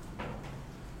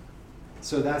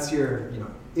 So that's your,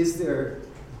 is there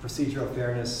procedural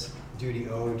fairness duty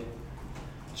owed?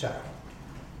 Check.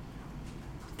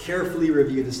 Carefully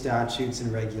review the statutes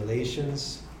and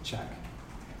regulations? Check.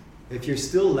 If you're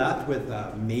still left with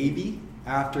a maybe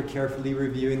after carefully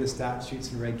reviewing the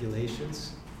statutes and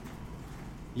regulations,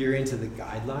 you're into the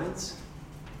guidelines,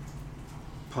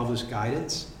 published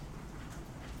guidance,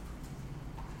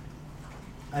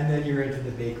 and then you're into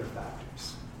the Baker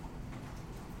factors.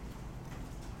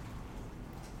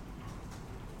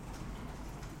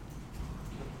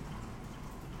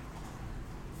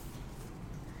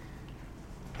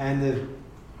 And the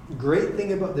great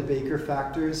thing about the Baker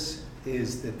factors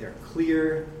is that they're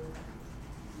clear.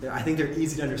 I think they're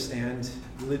easy to understand.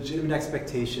 Legitimate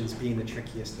expectations being the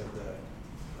trickiest of the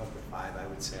five, I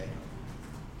would say.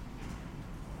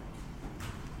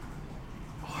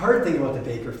 Hard thing about the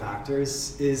Baker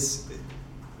factors is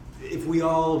if we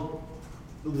all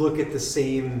look at the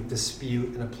same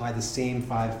dispute and apply the same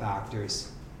 5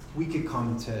 factors, we could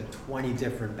come to 20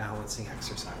 different balancing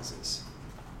exercises.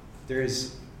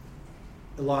 There's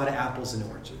a lot of apples and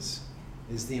oranges.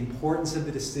 Is the importance of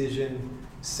the decision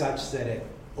such that it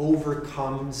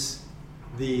overcomes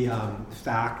the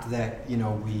fact that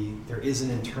there is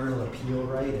an internal appeal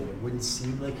right, and it wouldn't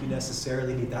seem like you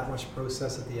necessarily need that much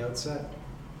process at the outset?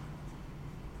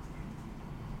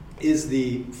 Is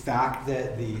the fact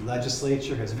that the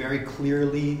legislature has very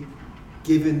clearly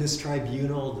given this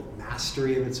tribunal the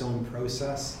mastery of its own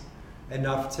process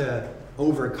enough to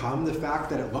overcome the fact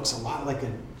that it looks a lot like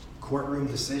a courtroom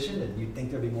decision and you'd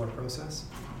think there'd be more process?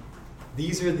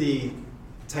 These are the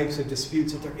types of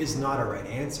disputes that there is not a right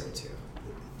answer to.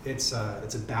 It's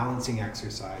a balancing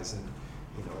exercise, and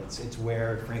it's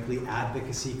where, frankly,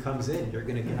 advocacy comes in. You're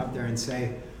going to get up there and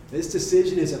say, this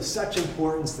decision is of such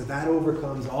importance that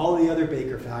overcomes all the other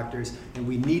Baker factors, and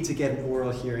we need to get an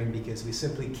oral hearing because we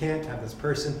simply can't have this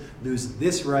person lose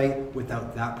this right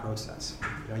without that process.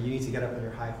 You need to get up on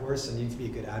your high horse, and you need to be a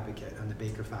good advocate on the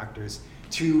Baker factors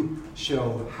to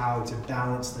show how to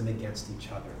balance them against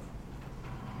each other.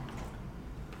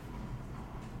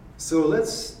 So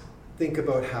let's think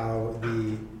about how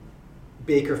the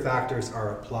Baker factors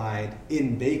are applied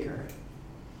in Baker.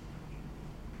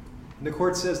 And the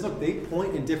court says, look, they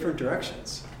point in different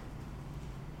directions.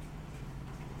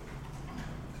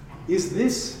 Is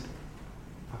this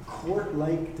a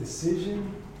court-like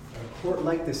decision, a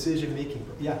court-like decision-making?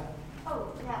 Yeah?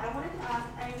 Oh, yeah, I wanted to ask,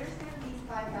 I understand these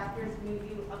 5 factors move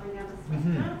you up and down the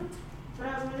spectrum, but I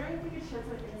was wondering if we could shed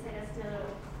some insight as to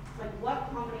what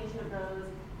combination of those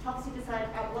helps you decide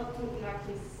at what point you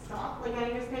actually stop. I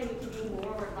understand you can do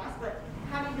more or less, but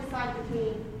how do you decide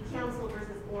between counsel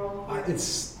versus oral?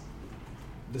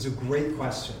 There's a great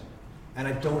question, and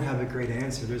I don't have a great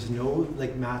answer. There's no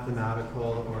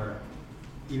mathematical or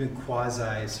even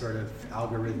quasi sort of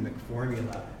algorithmic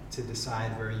formula to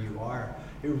decide where you are.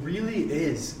 It really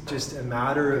is just a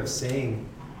matter of saying,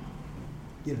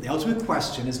 the ultimate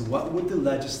question is, what would the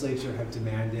legislature have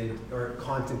demanded or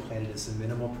contemplated as a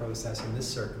minimal process in this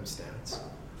circumstance?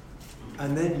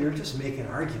 And then you're just making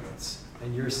arguments,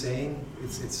 and you're saying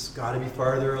it's got to be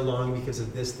farther along because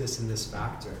of this, and this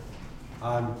factor.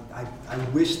 I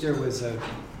wish there was a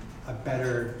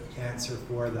better answer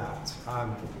for that.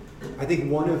 I think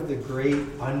one of the great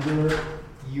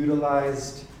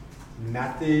underutilized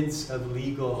methods of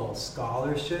legal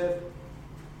scholarship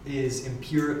is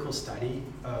empirical study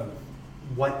of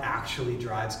what actually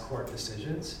drives court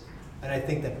decisions. And I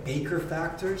think that Baker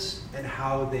factors and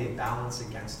how they balance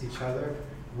against each other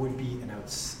would be an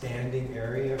outstanding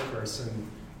area for some,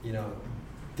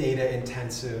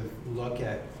 data-intensive look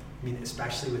at.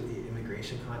 Especially with the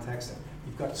immigration context,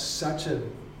 you've got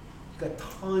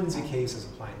tons of cases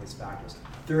applying these factors.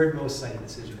 Third most cited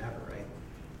decision ever,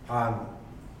 right?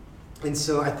 And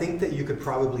so I think that you could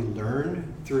probably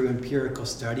learn through empirical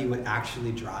study what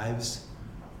actually drives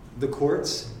the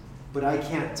courts, but I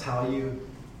can't tell you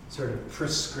sort of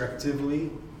prescriptively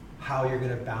how you're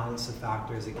going to balance the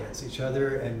factors against each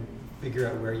other and figure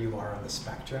out where you are on the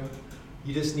spectrum.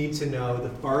 You just need to know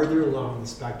the farther along the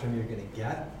spectrum you're going to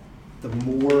get, the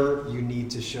more you need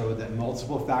to show that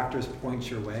multiple factors point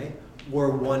your way,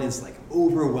 or one is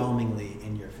overwhelmingly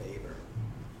in your favor.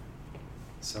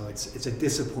 So it's a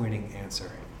disappointing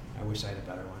answer. I wish I had a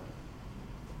better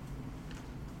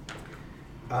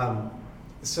one.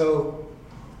 So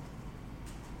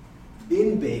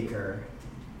in Baker,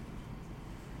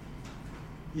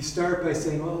 you start by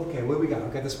saying, well, okay, what do we got?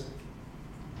 We've got this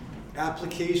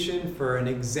application for an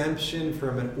exemption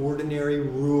from an ordinary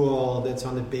rule that's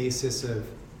on the basis of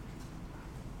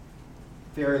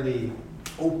fairly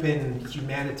open,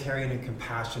 humanitarian, and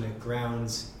compassionate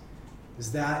grounds.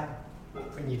 Is that,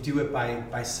 and you do it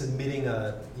by submitting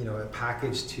a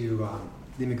package to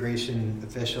the immigration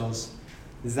officials,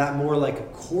 is that more like a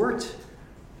court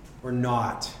or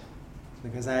not?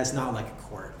 Because that's not like a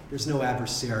court. There's no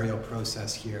adversarial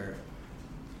process here.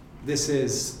 This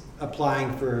is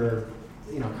applying for,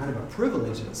 kind of a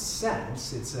privilege in a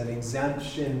sense. It's an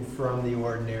exemption from the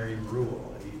ordinary rule.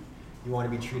 You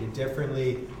want to be treated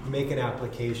differently, you make an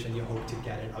application, you hope to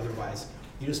get it. Otherwise,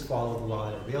 you just follow the law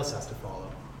that everybody else has to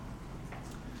follow.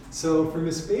 So for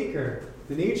Ms. Baker,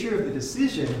 the nature of the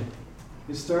decision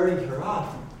is starting her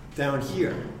off down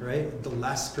here, right? The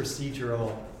less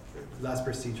procedural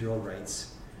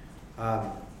rights.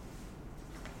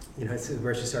 This is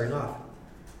where she's starting off.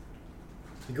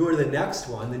 You go to the next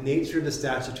one, the nature of the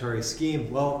statutory scheme.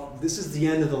 Well, this is the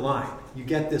end of the line. You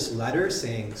get this letter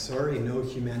saying, sorry, no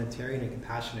humanitarian and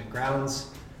compassionate grounds.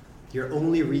 Your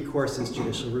only recourse is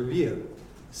judicial review.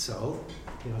 So,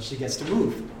 she gets to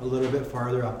move a little bit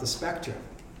farther up the spectrum.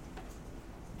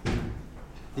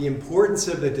 The importance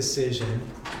of the decision,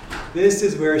 this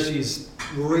is where she's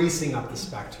racing up the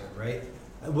spectrum, right?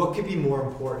 What could be more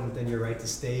important than your right to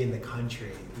stay in the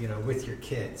country, with your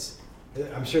kids?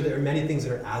 I'm sure there are many things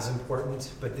that are as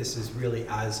important, but this is really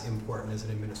as important as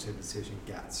an administrative decision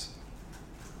gets.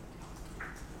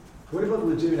 What about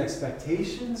legitimate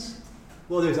expectations?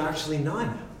 Well, there's actually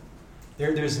none.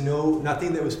 There's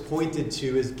nothing that was pointed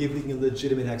to as giving a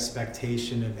legitimate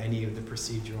expectation of any of the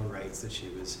procedural rights that she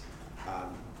was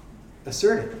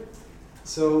asserting.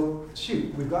 So,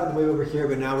 we've gotten way over here,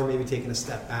 but now we're maybe taking a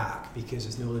step back because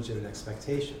there's no legitimate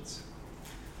expectations.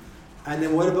 And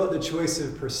then what about the choice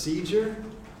of procedure?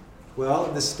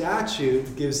 Well, the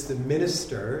statute gives the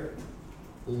minister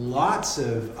lots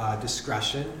of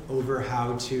discretion over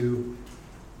how to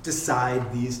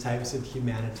decide these types of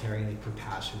humanitarian and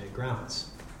compassionate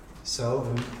grounds.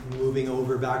 So, moving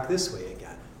over back this way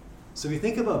again. So if you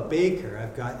think about Baker,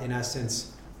 I've got, in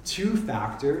essence, two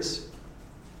factors: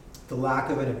 the lack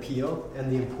of an appeal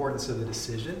and the importance of the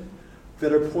decision,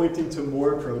 that are pointing to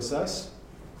more process.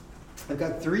 I've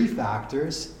got three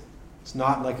factors. It's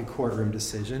not like a courtroom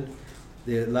decision.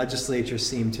 The legislature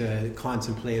seemed to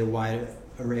contemplate a wide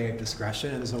array of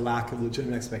discretion, and there's a lack of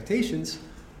legitimate expectations,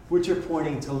 which are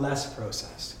pointing to less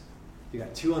process. You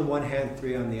got two on one hand,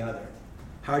 three on the other.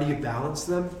 How do you balance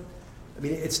them? I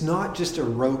mean, it's not just a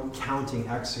rote counting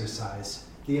exercise.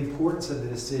 The importance of the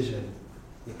decision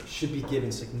should be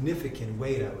given significant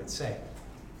weight, I would say.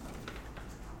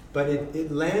 But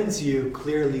it lands you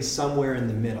clearly somewhere in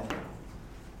the middle.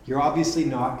 You're obviously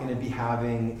not going to be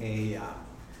having a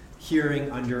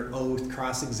hearing under oath,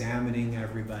 cross-examining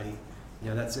everybody.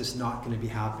 That's just not going to be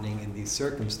happening in these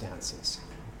circumstances.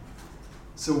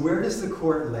 So where does the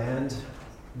court land?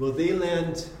 Well, they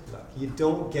land, look, you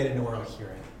don't get an oral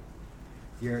hearing.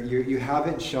 You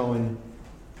haven't shown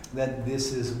that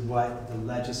this is what the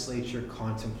legislature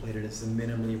contemplated as the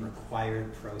minimally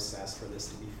required process for this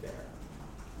to be fair.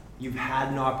 You've had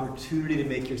an opportunity to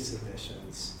make your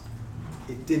submissions.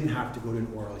 It didn't have to go to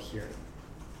an oral hearing.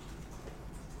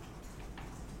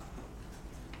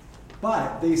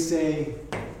 But they say,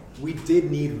 we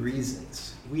did need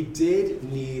reasons. We did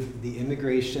need the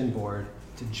immigration board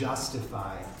to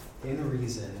justify in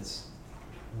reasons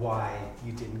why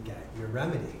you didn't get your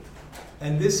remedy.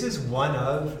 And this is one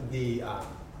of the,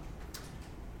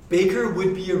 Baker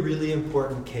would be a really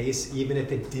important case even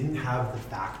if it didn't have the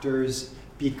factors,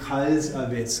 because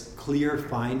of its clear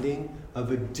finding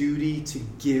of a duty to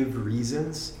give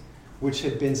reasons, which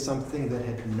had been something that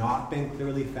had not been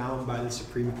clearly found by the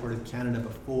Supreme Court of Canada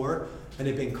before, and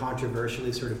had been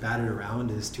controversially sort of batted around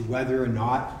as to whether or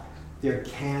not there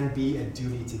can be a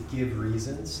duty to give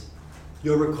reasons.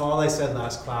 You'll recall I said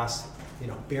last class,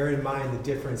 bear in mind the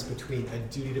difference between a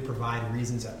duty to provide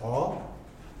reasons at all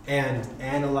and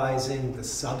analyzing the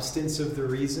substance of the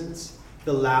reasons.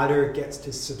 The latter gets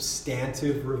to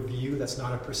substantive review. That's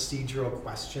not a procedural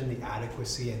question, the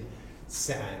adequacy and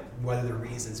whether the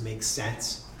reasons make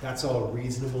sense. That's all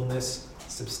reasonableness,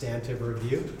 substantive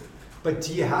review. But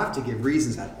do you have to give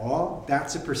reasons at all?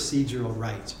 That's a procedural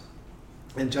right.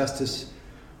 And Justice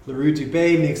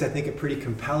Leroux-Dubé makes, I think, a pretty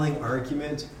compelling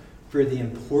argument for the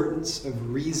importance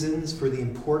of reasons, for the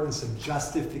importance of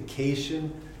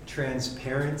justification,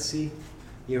 transparency.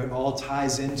 It all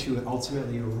ties into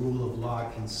ultimately a rule of law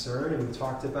concern. And we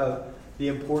talked about the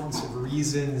importance of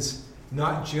reasons,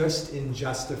 not just in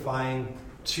justifying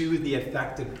to the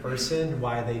affected person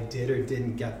why they did or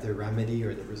didn't get the remedy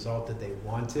or the result that they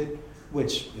wanted,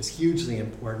 which is hugely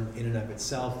important in and of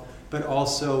itself, but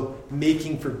also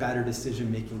making for better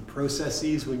decision-making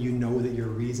processes when you know that your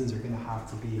reasons are going to have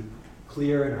to be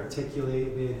clear and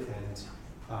articulated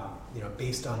and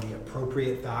based on the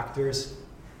appropriate factors.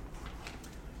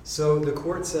 So the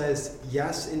court says,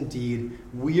 yes, indeed,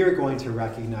 we are going to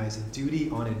recognize a duty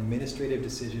on administrative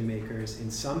decision makers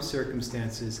in some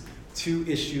circumstances to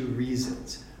issue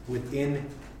reasons within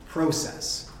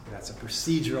process. That's a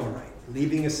procedural right,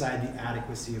 leaving aside the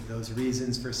adequacy of those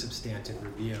reasons for substantive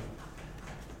review.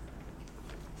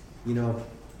 The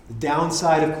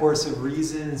downside, of course, of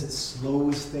reasons, it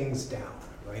slows things down,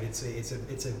 right? It's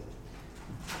a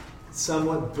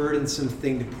somewhat burdensome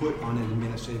thing to put on an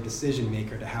administrative decision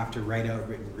maker to have to write out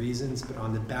written reasons, but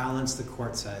on the balance, the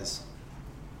court says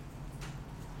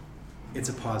it's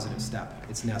a positive step.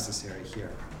 It's necessary here.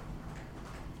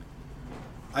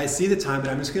 I see the time, but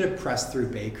I'm just going to press through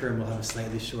Baker, and we'll have a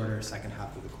slightly shorter second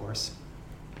half of the course,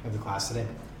 of the class today.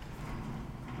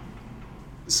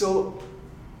 So,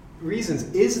 reasons.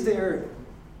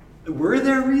 Were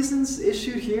there reasons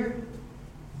issued here?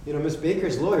 Ms.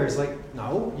 Baker's lawyer is like,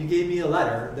 no, you gave me a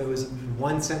letter that was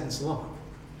one sentence long.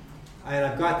 And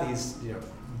I've got these,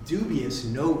 dubious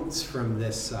notes from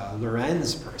this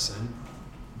Lorenz person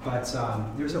but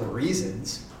there's no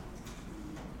reasons.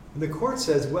 And the court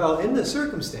says, well, in the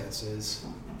circumstances,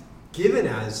 given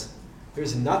as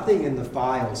there's nothing in the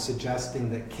file suggesting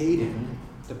that Caden,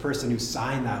 the person who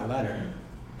signed that letter,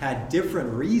 had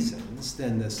different reasons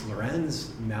than this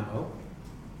Lorenz memo,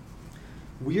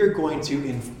 we are going to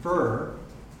infer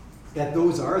that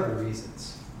those are the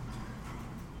reasons.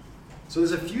 So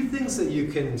there's a few things that you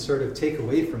can sort of take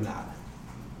away from that.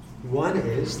 One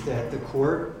is that the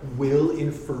court will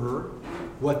infer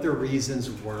what the reasons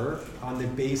were on the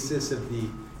basis of the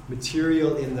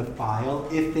material in the file,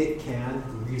 if it can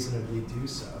reasonably do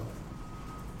so.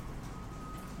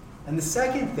 And the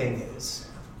second thing is,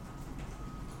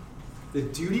 the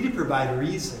duty to provide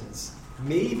reasons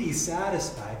may be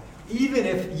satisfied even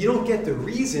if you don't get the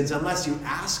reasons unless you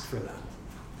ask for them.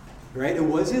 Right? It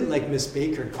wasn't like Ms.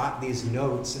 Baker got these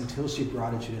notes until she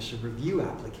brought a judicial review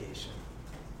application.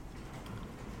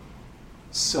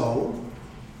 So,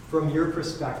 from your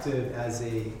perspective as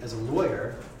a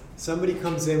lawyer, somebody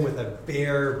comes in with a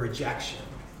bare rejection.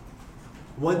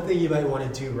 One thing you might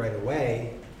want to do right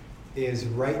away is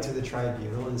write to the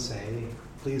tribunal and say,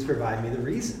 please provide me the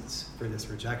reasons for this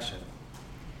rejection.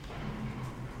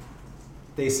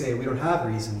 They say, we don't have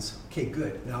reasons. Okay,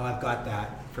 good. Now I've got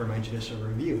that for my judicial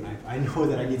review. I know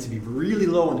that I need to be really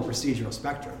low on the procedural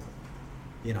spectrum,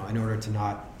 in order to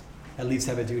not at least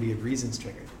have a duty of reasons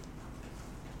triggered.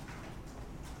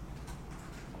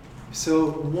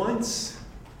 So once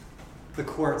the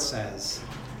court says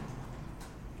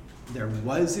there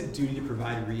was a duty to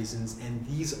provide reasons, and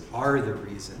these are the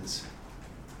reasons,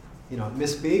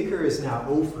 Ms. Baker is now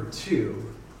 0 for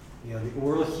 2. The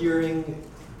oral hearing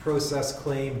process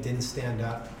claim didn't stand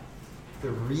up.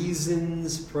 The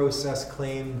reasons process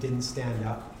claim didn't stand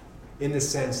up, in the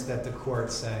sense that the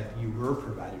court said you were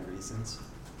provided reasons.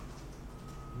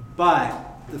 But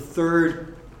the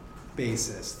third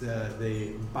basis,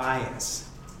 the bias,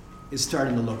 is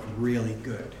starting to look really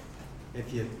good.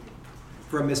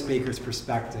 From Ms. Baker's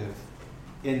perspective,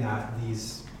 in that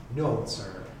these notes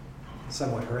are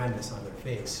somewhat horrendous on their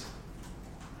face.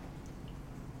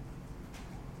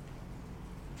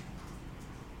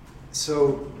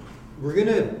 So we're going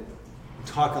to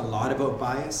talk a lot about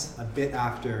bias a bit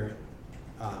after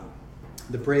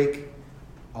the break,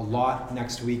 a lot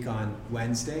next week on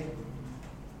Wednesday.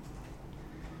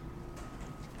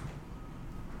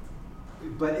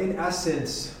 But in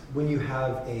essence, when you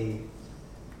have a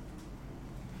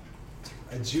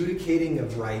adjudicating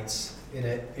of rights in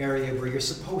an area where you're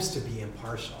supposed to be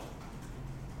impartial,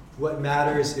 what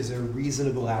matters is a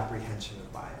reasonable apprehension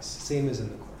of bias, same as in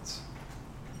the courts.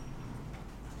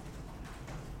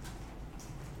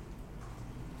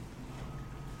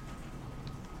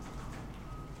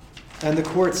 And the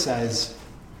court says,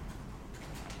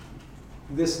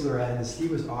 this Lorenz, he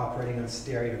was operating on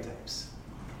stereotypes.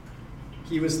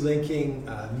 He was linking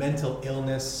mental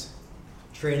illness,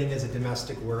 training as a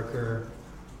domestic worker,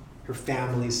 her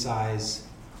family size,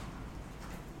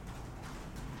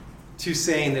 to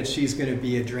saying that she's going to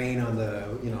be a drain on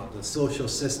the social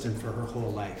system for her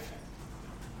whole life.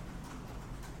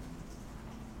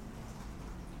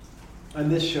 And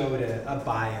this showed a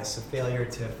bias, a failure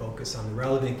to focus on the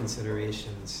relevant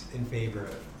considerations in favor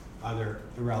of other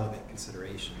irrelevant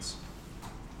considerations.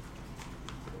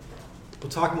 We'll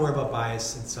talk more about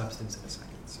bias and substance in a second,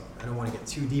 so I don't want to get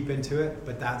too deep into it,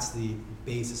 but that's the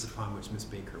basis upon which Ms.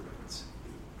 Baker wins.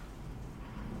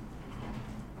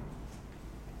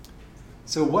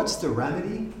 So what's the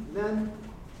remedy then?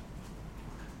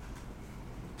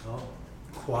 Well,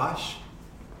 quash,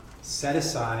 set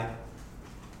aside,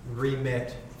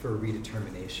 remit for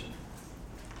redetermination.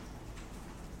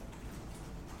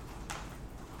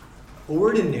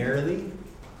 Ordinarily,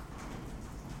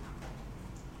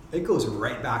 it goes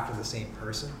right back to the same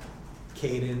person.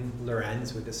 Caden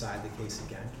Lorenz would decide the case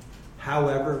again.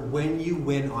 However, when you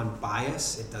win on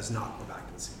bias, it does not go back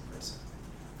to the same person.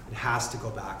 It has to go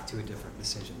back to a different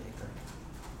decision maker.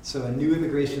 So a new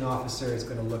immigration officer is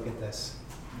going to look at this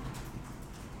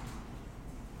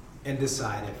and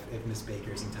decide if Ms.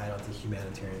 Baker is entitled to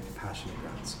humanitarian compassionate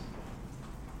grounds.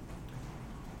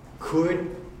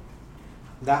 Could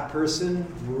that person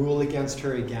rule against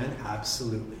her again?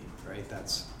 Absolutely, right?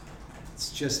 It's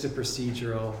just a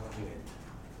procedural win.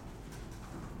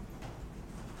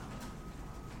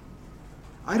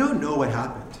 I don't know what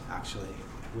happened, actually,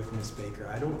 with Ms. Baker.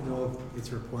 I don't know if it's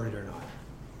reported or not,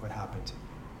 what happened.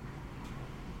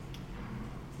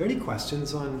 Are there any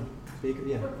questions on Baker?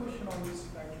 Yeah. I have a question on these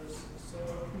factors. So,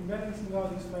 in balancing all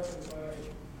these factors by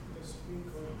the Supreme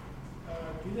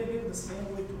Court, do they give the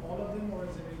same weight to all of them, or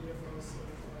is there a difference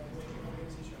weighting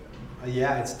against each other?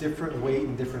 Yeah, it's different weight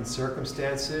in different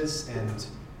circumstances, and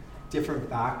different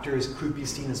factors could be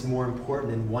seen as more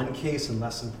important in one case and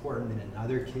less important in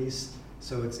another case.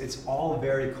 So it's all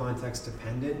very context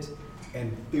dependent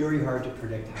and very hard to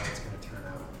predict how it's going to turn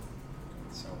out.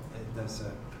 So that's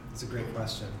a great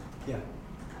question. Yeah. I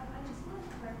just want to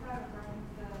clarify regarding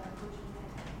the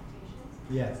legitimate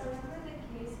expectations. Yeah. So remember the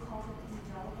case called the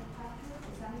irrelevant factor?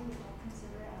 Does that mean we don't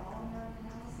consider it at all in our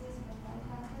analysis of the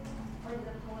relevant factors? Or did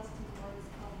it pull us towards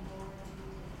lower than we would?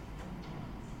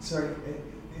 Sorry,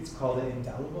 it's called an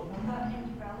indelible? An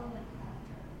irrelevant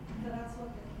factor. So that's what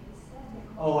the case said.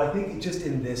 Oh, I think just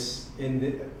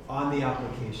on the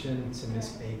application to Ms.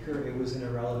 Baker, it was an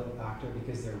irrelevant factor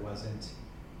because there wasn't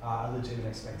a legitimate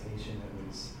expectation that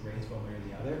was raised one way or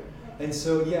the other. And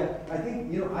so, yeah, I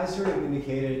think, I sort of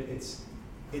indicated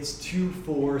it's 2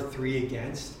 for, 3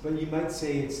 against, but you might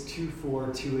say it's 2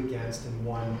 for, 2 against, and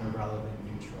 1 irrelevant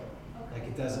neutral. Okay. Like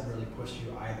it doesn't really push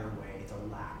you either way, the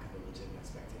lack of a legitimate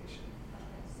expectation.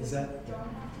 So Is that? you don't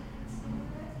have to consider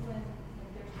it when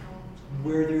there's no legitimate.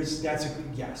 Where there's, that's a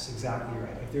good, yes, exactly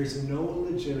right. If there's no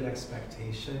legitimate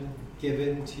expectation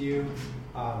given to you,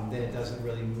 then it doesn't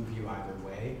really move you either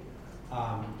way.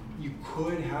 You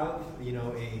could have,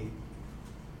 a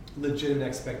legitimate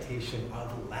expectation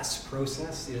of less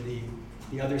process.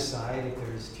 The other side, if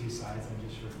there's 2 sides on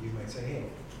just review, might say, hey,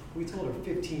 we told her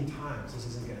 15 times this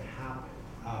isn't going to happen,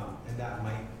 and that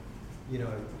might,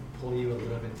 pull you a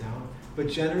little bit down. But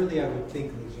generally, I would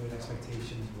think legitimate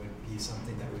expectations would be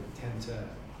something that would tend to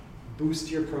boost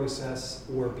your process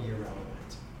or be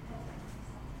irrelevant.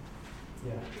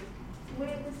 Yeah. When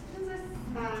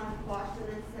decisions are quashed and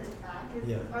then sent back,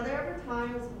 Yeah. are there ever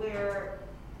times where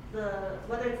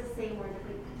whether it's the same or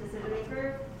different decision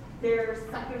maker, their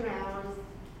second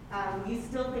round, you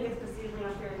still think it's procedurally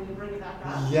unfair and you bring it back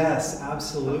up? Yes,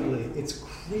 absolutely. It's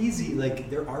crazy.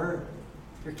 Like there are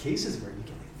cases where you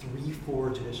get like 3, 4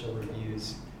 judicial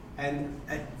reviews, and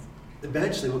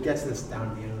eventually we'll get to this down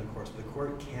at the end of the course. But the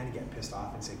court can get pissed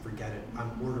off and say, "Forget it.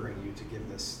 I'm ordering you to give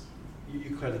this.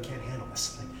 You clearly can't handle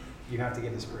this. Like, you have to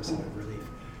give this person a relief."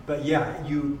 But yeah,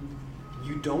 you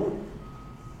don't.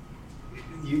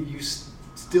 You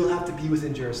still have to be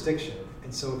within jurisdiction,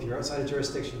 and so if you're outside of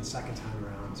jurisdiction the second time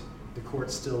around, the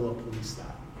court still will police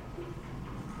that,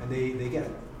 and they get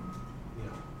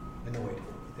annoyed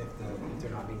if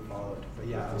they're not being followed. But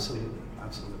yeah, absolutely.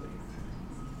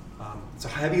 It's a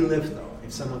heavy lift though.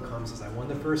 If someone comes and says, "I won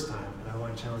the first time and I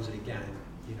want to challenge it again,"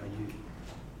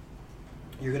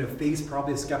 you're going to face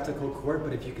probably a skeptical court,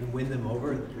 but if you can win them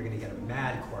over, you're going to get a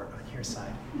mad court on your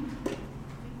side.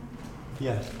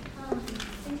 Yeah.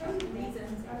 In terms of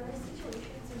reasons, are there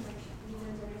situations in which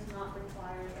reasons are just not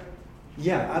required or?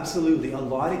 Yeah, absolutely. A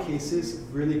lot of cases,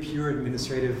 really pure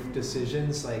administrative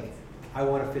decisions, like I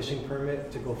want a fishing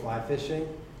permit to go fly fishing.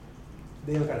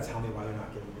 They don't got to tell me why they're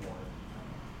not giving me one.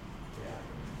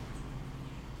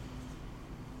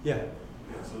 Yeah.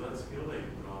 Yeah, so that scale that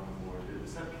you put on the board,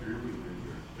 is that purely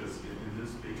linear? Because in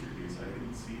this Baker case, I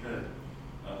didn't see that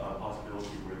a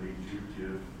possibility where they do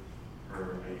give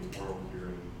her a oral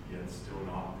hearing yet still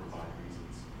not provide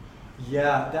reasons.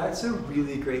 Yeah, that's a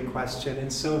really great question.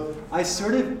 And so I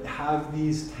sort of have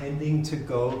these tending to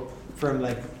go from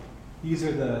like, these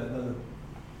are the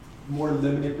more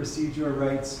limited procedural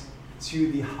rights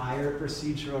to the higher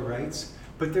procedural rights.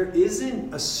 But there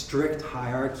isn't a strict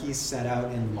hierarchy set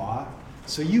out in law.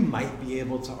 So you might be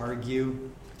able to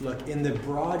argue, look, in the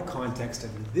broad context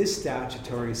of this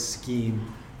statutory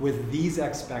scheme with these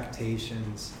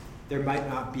expectations, there might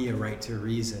not be a right to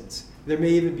reasons. There may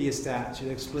even be a statute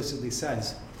that explicitly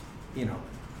says,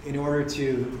 in order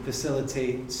to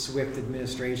facilitate swift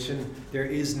administration, there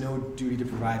is no duty to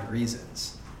provide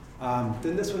reasons.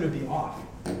 Then this one would be off.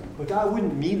 But that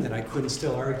wouldn't mean that I couldn't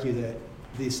still argue that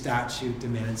the statute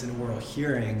demands an oral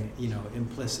hearing,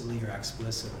 implicitly or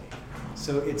explicitly.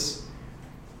 So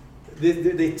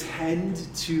they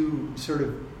tend to sort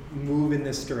of move in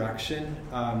this direction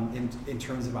in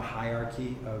terms of a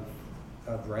hierarchy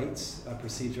of rights,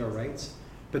 procedural rights.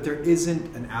 But there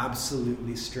isn't an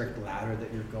absolutely strict ladder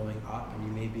that you're going up, and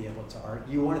you may be able to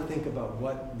argue. You want to think about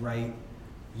what right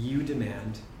you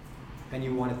demand, and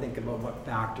you want to think about what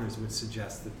factors would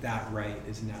suggest that that right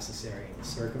is necessary in the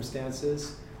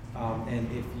circumstances. And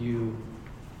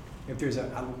if there's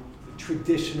a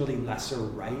traditionally lesser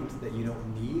right that you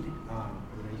don't need,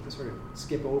 you can sort of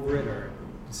skip over it or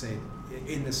say,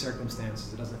 in the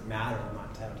circumstances, it doesn't matter, I'm not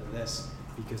entitled to this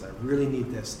because I really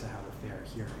need this to have a fair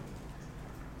hearing.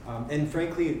 And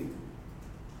frankly,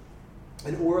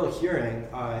 an oral hearing,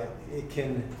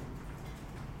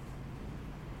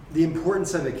 the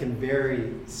importance of it can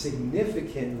vary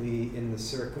significantly in the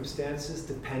circumstances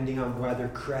depending on whether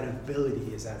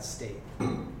credibility is at stake.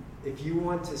 If you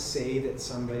want to say that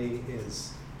somebody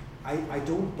is, I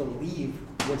don't believe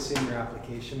what's in your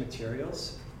application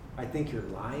materials, I think you're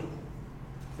lying.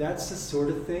 That's the sort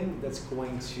of thing that's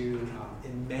going to,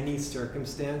 in many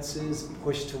circumstances,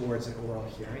 push towards an oral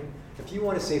hearing. If you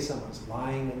want to say someone's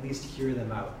lying, at least hear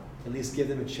them out. At least give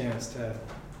them a chance to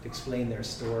explain their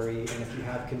story. And if you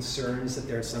have concerns that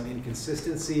there's some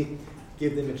inconsistency,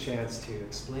 give them a chance to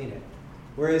explain it.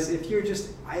 Whereas if you're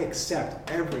just, I accept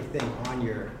everything on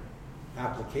your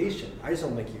application, I just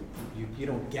don't think you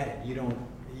don't get it. You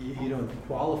don't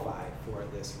qualify for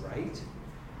this, right?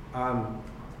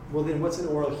 Well, then what's an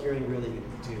oral hearing really going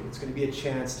to do? It's going to be a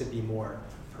chance to be more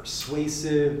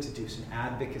persuasive, to do some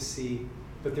advocacy,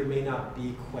 but there may not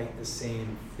be quite the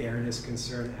same fairness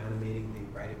concern animating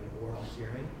the right of an oral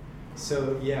hearing.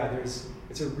 So yeah,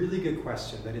 it's a really good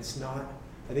question, that it's not,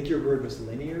 I think your word was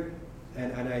linear,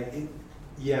 and I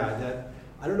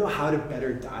don't know how to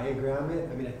better diagram it.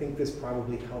 I mean, I think this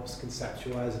probably helps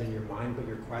conceptualize it in your mind, but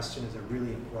your question is a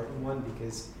really important one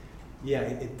because, yeah,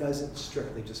 it doesn't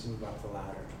strictly just move up the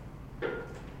ladder.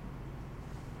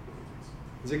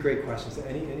 These are great questions.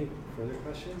 Any further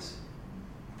questions?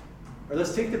 Or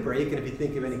let's take the break, and if you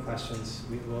think of any questions,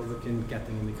 we can get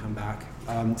them when we come back.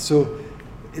 So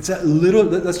it's a little,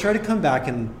 let's try to come back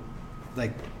in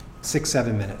like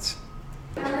 6-7 minutes.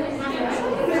 All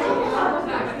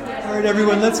right,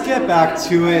 everyone, let's get back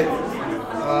to it.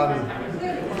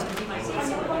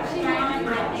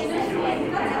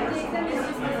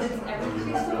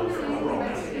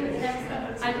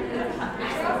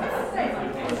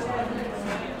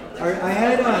 All right, I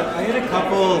had a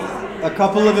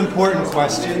couple of important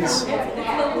questions.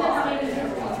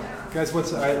 Guys, all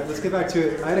right, let's get back to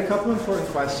it. I had a couple of important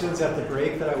questions at the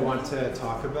break that I want to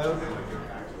talk about.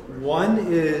 One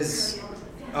is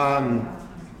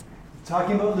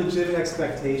talking about legitimate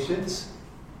expectations.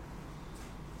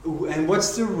 And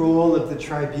what's the role of the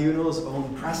tribunal's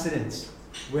own precedents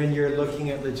when you're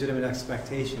looking at legitimate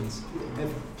expectations?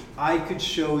 If I could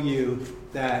show you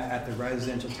that at the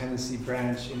residential tenancy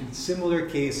branch, in similar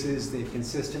cases, they've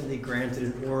consistently granted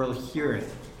an oral hearing.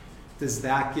 Does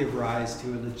that give rise to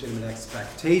a legitimate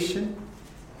expectation?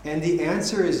 And the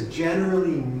answer is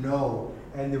generally no.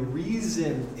 And the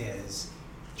reason is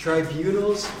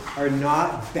tribunals are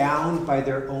not bound by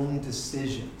their own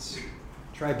decisions.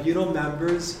 Tribunal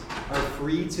members are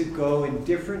free to go in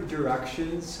different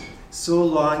directions so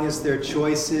long as their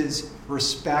choices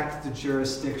respect the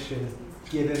jurisdiction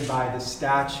given by the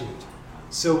statute.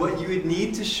 So what you would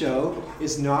need to show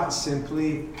is not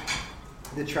simply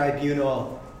the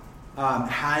tribunal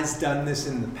has done this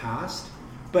in the past,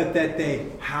 but that they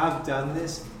have done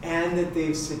this and that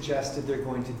they've suggested they're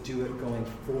going to do it going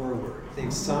forward.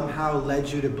 They've somehow led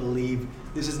you to believe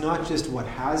this is not just what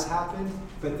has happened,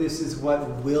 but this is what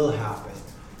will happen.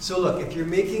 So look, if you're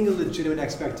making a legitimate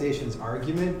expectations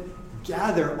argument,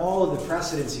 gather all of the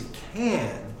precedents you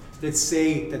can that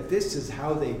say that this is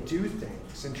how they do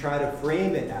things and try to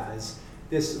frame it as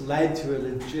this led to a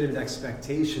legitimate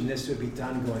expectation, this would be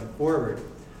done going forward.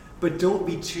 But don't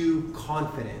be too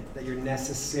confident that you're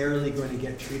necessarily going to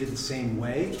get treated the same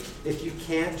way if you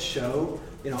can't show,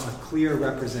 a clear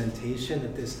representation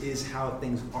that this is how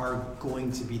things are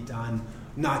going to be done,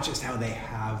 not just how they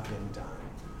have been done.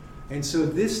 And so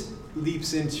this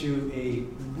leaps into a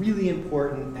really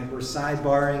important, and we're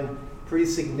sidebarring pretty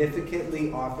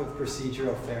significantly off of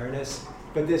procedural fairness,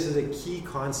 but this is a key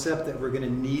concept that we're going to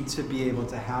need to be able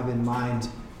to have in mind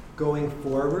going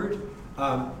forward.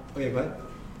 Okay, what?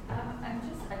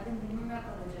 I've been thinking about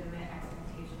the legitimate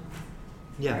expectations.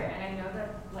 Yeah. Right? And I know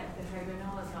that the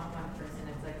tribunal is not one person,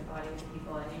 it's like a body of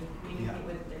people, and you communicate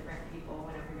with different people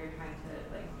whenever you're trying to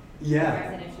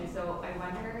address an issue. So I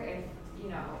wonder if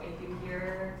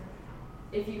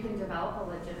if you can develop a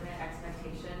legitimate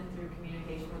expectation through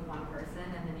communication with one person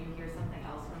and then you hear something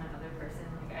else from another person,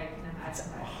 I can imagine That's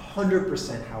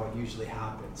 100% how it usually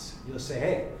happens. You'll say,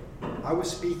 hey, I was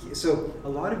speaking. So a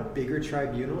lot of bigger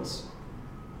tribunals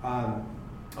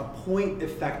appoint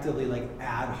effectively like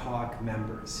ad hoc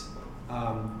members.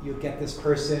 You'll get this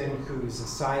person who's a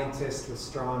scientist with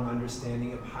strong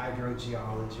understanding of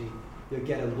hydrogeology. You'll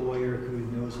get a lawyer who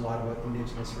knows a lot about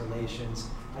indigenous relations.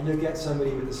 And you'll get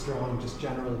somebody with a strong, just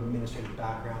general administrative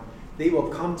background. They will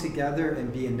come together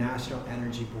and be a National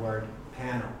Energy Board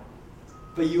panel.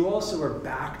 But you also are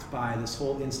backed by this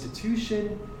whole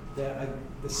institution, the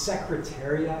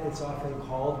secretariat it's often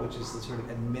called, which is the sort of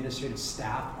administrative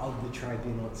staff of the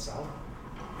tribunal itself.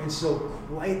 And so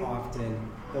quite often,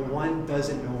 the one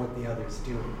doesn't know what the other's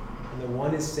doing. And the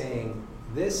one is saying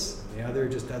this, and the other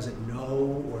just doesn't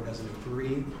know or doesn't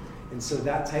agree. And so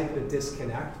that type of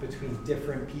disconnect between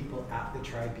different people at the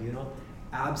tribunal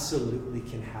absolutely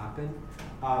can happen.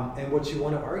 And what you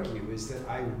want to argue is that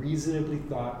I reasonably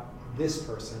thought this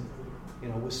person,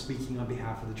 was speaking on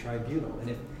behalf of the tribunal.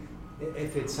 And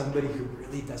if it's somebody who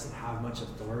really doesn't have much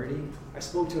authority, I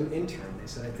spoke to an intern. They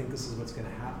said, I think this is what's going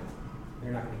to happen.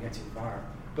 They're not going to get too far.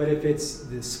 But if it's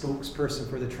the spokesperson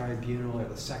for the tribunal or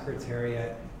the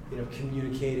secretariat,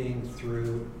 communicating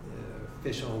through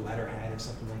official letterhead or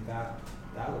something like that,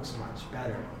 that looks much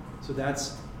better. So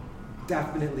that's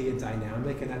definitely a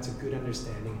dynamic, and that's a good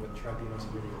understanding of what tribunals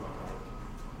really look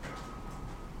like.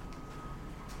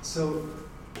 So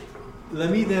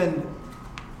let me then,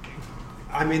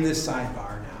 I'm in this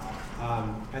sidebar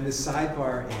now, and the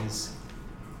sidebar is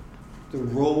the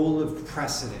role of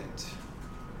precedent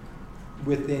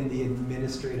within the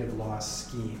administrative law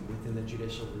scheme, within the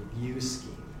judicial review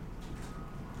scheme.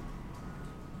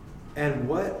 And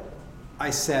what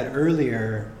I said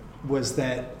earlier was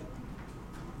that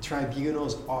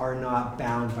tribunals are not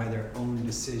bound by their own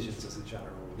decisions as a general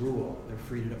rule. They're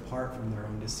free to depart from their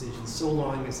own decisions so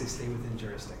long as they stay within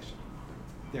jurisdiction.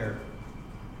 They're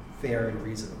fair and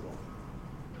reasonable.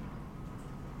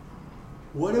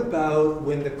 What about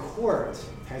when the court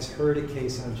has heard a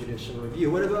case on judicial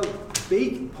review? What about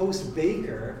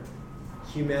post-Baker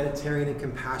humanitarian and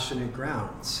compassionate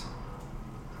grounds?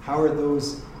 How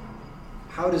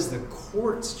does the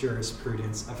court's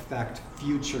jurisprudence affect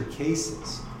future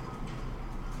cases?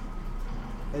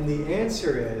 And the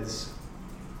answer is,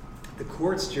 the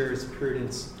court's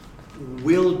jurisprudence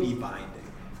will be binding.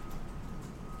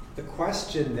 The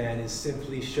question then is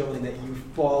simply showing that you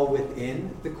fall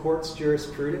within the court's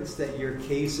jurisprudence, that your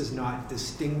case is not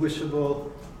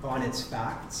distinguishable on its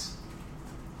facts,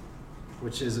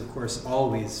 which is, of course,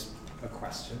 always a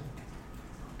question.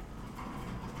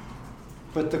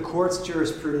 But the court's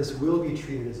jurisprudence will be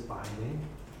treated as binding.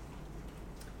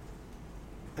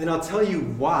 And I'll tell you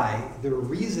why. The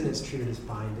reason it's treated as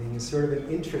binding is sort of an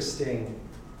interesting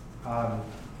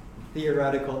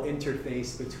theoretical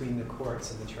interface between the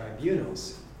courts and the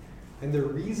tribunals. And the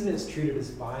reason it's treated as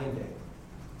binding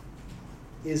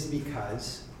is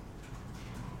because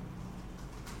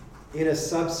in a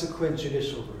subsequent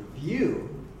judicial review,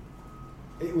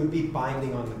 it would be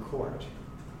binding on the court.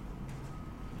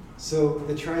 So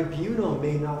the tribunal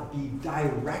may not be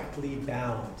directly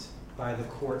bound by the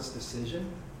court's decision,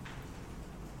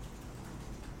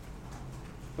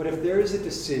 but if there is a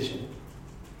decision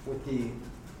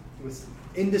with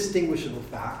indistinguishable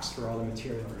facts for all the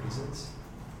material reasons,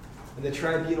 and the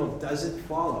tribunal doesn't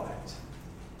follow it,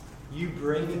 you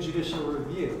bring a judicial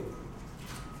review.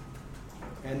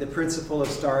 And the principle of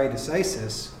stare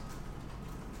decisis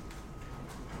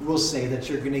will say that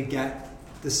you're going to get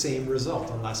the same result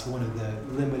unless one of the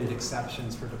limited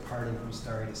exceptions for departing from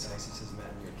stare decisis is met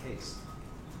in your case.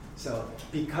 So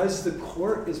because the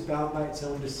court is bound by its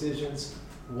own decisions,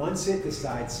 once it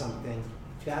decides something,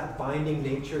 that binding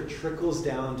nature trickles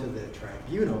down to the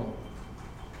tribunal.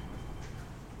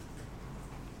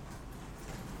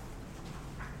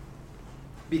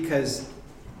 Because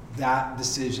that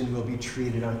decision will be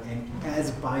treated as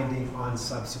binding on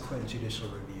subsequent judicial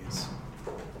reviews.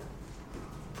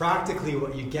 Practically,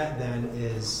 what you get then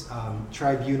is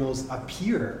tribunals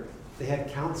appear, they had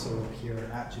counsel appear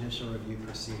at judicial review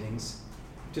proceedings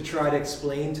to try to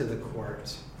explain to the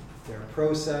court their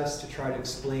process, to try to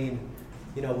explain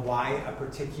why a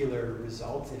particular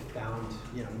result, if found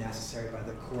necessary by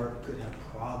the court, could have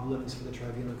problems for the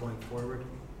tribunal going forward.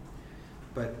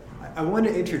 But I want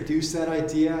to introduce that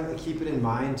idea, keep it in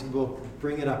mind. We'll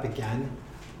bring it up again.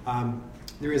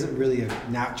 There isn't really a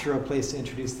natural place to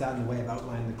introduce that in the way I've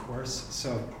outlined the course,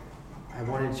 so I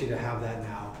wanted you to have that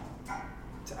now,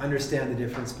 to understand the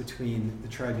difference between the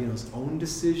tribunal's own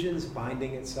decisions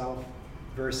binding itself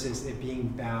versus it being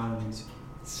bound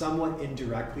somewhat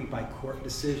indirectly by court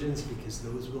decisions, because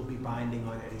those will be binding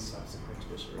on any subsequent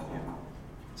judicial review.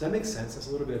 Does that make sense? That's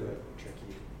a little bit of a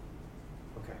tricky.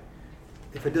 Okay.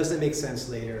 If it doesn't make sense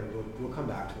later, we'll come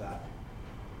back to that.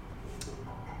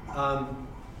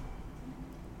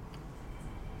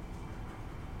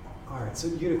 All right, so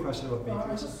you had a question about I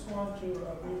Baker's. just want to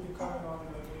briefly comment on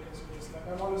the Baker's case.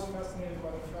 I'm always fascinated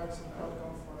by the facts and the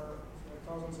outcome for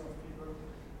thousands of people.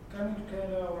 Coming to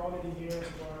Canada, we're already here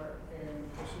for in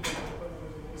pursuit of the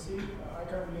residency. I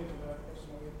can't relate to that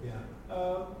personally. Yeah.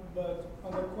 But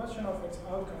on the question of its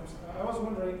outcomes, I was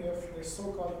wondering if the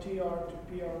so-called TR to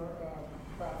PR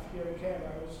path here in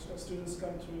Canada, which students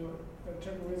come to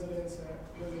temporary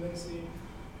residency,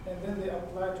 and then they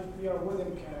apply to PR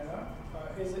within Canada,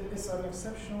 it's an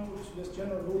exception to this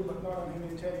general rule, but not on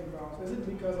humanitarian grounds. Is it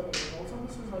because of the results of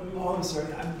this? Or do you Oh, I'm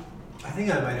sorry. I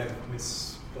think I might have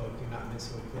misspoken, not been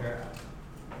so clear.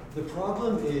 The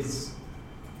problem is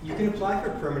you can apply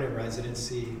for permanent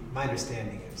residency, my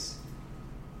understanding is,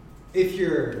 if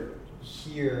you're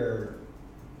here,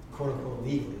 quote unquote,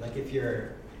 legally, like if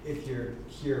you're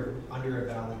here under a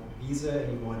valid visa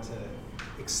and you want to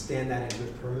extend that into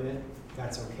a permanent,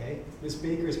 that's okay. Ms.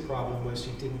 Baker's problem was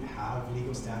she didn't have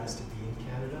legal status to be in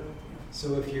Canada.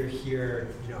 So if you're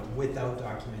here, without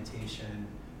documentation,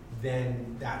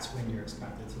 then that's when you're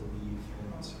expected to leave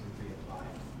and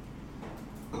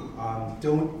reapply.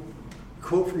 Don't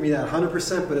quote for me that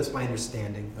 100%, but it's my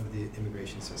understanding of the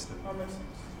immigration system. That makes sense.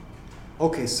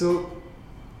 Okay, so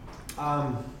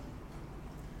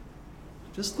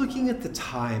just looking at the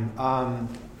time, I'm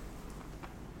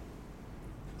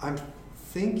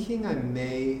thinking I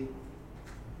may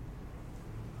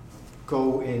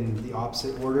go in the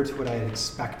opposite order to what I had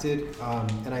expected,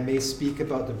 and I may speak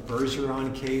about the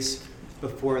Bergeron case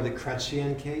before the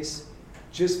Chrétien case,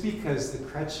 just because the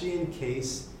Chrétien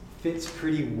case fits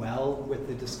pretty well with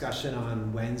the discussion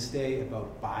on Wednesday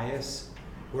about bias,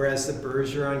 whereas the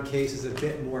Bergeron case is a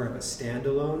bit more of a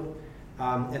standalone.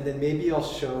 And then maybe I'll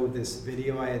show this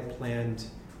video I had planned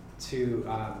to,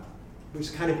 which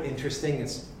is kind of interesting.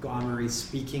 It's Gomery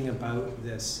speaking about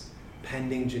this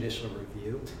pending judicial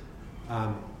review.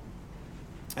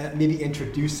 And maybe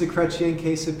introduce the Chrétien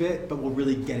case a bit, but we'll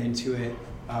really get into it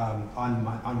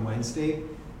on Wednesday,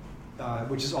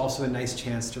 which is also a nice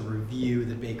chance to review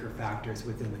the Baker factors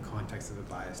within the context of a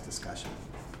bias discussion.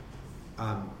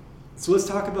 So let's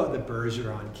talk about the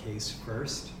Bergeron case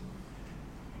first.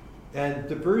 And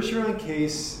the Bergeron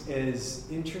case is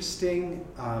interesting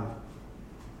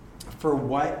for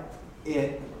what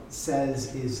it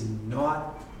says is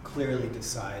not clearly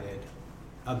decided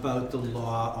about the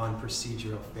law on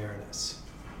procedural fairness.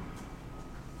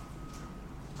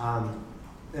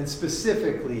 And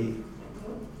specifically,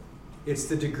 it's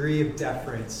the degree of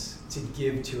deference to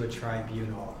give to a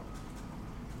tribunal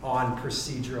on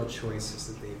procedural choices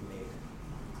that they've made.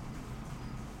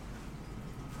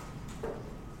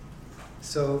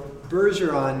 So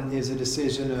Bergeron is a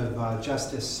decision of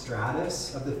Justice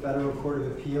Stratis of the Federal Court of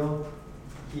Appeal.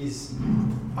 He's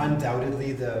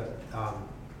undoubtedly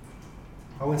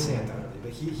I wouldn't say undoubtedly,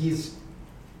 but he's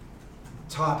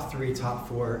top 3, top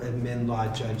 4 admin law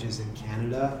judges in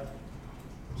Canada.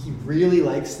 He really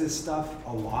likes this stuff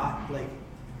a lot, like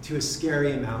to a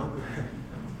scary amount.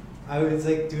 I was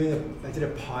like I did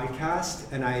a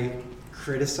podcast and I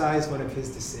criticized one of his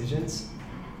decisions,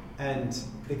 and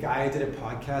the guy I did a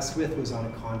podcast with was on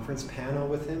a conference panel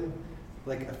with him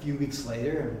like a few weeks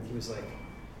later, and he was like,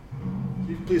 "Can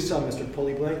you please tell Mr.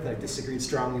 Pullyblank that I disagreed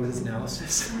strongly with his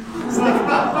analysis?" It's like,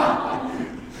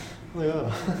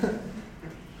 oh.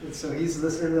 And so he's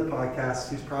listening to the podcast.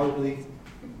 He's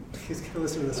going to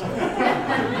listen to this one.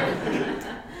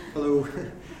 Hello.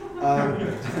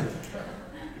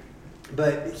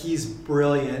 But he's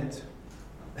brilliant,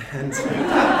 and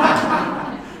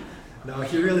no,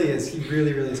 he really is. He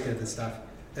really, really is good at this stuff.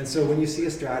 And so when you see a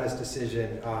Stratis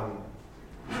decision,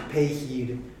 pay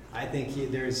heed. I think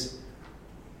there's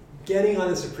getting on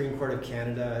the Supreme Court of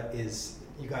Canada is,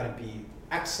 you got to be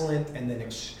excellent and then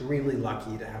extremely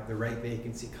lucky to have the right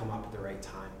vacancy come up at the right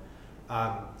time.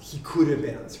 He could have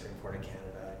been on the Supreme Court of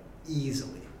Canada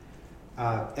easily.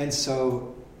 And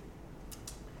so,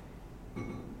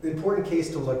 important case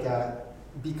to look at,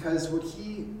 because what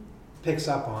he picks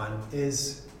up on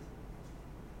is,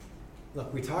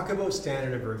 look, we talk about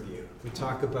standard of review. We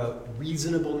talk about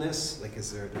reasonableness, like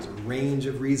there's a range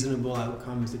of reasonable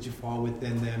outcomes that you fall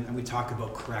within them, and we talk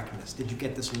about correctness. Did you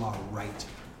get this law right?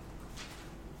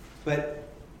 But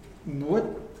what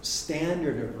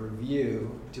standard of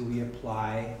review do we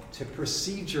apply to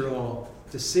procedural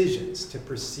decisions, to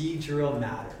procedural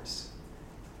matters?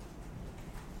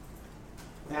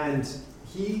 And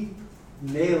he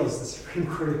nails the Supreme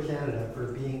Court of Canada for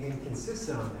being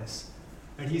inconsistent on this.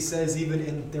 And he says even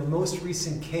in their most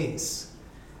recent case,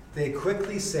 they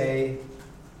quickly say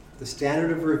the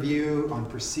standard of review on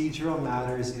procedural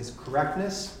matters is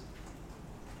correctness,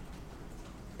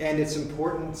 and it's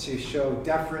important to show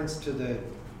deference to the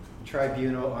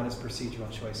tribunal on its procedural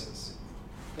choices.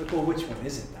 Like, well, which one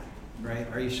is it then, right?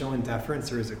 Are you showing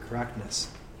deference or is it correctness?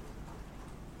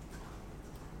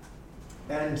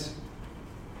 And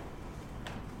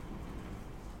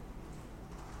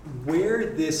where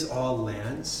this all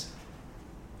lands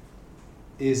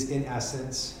is, in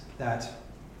essence, that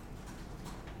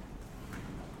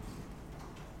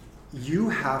you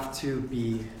have to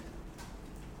be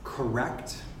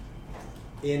correct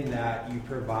in that you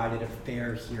provided a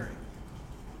fair hearing.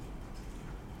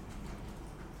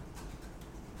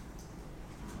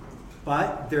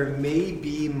 But there may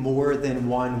be more than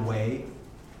one way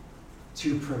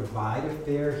to provide a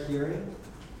fair hearing.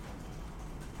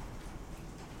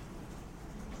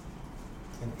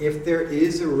 And if there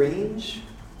is a range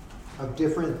of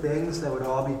different things that would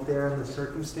all be fair in the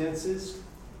circumstances,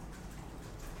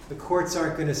 the courts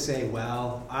aren't going to say,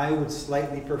 well, I would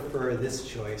slightly prefer this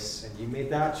choice, and you made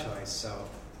that choice, so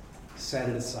set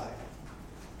it aside.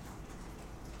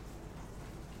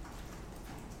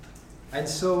 And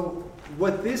so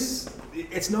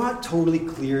it's not totally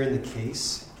clear in the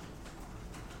case,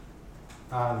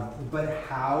 but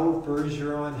how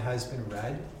Bergeron has been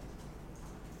read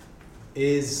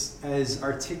is as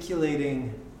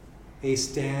articulating a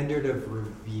standard of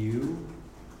review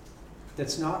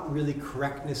that's not really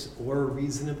correctness or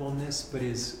reasonableness, but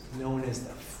is known as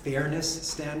the fairness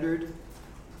standard.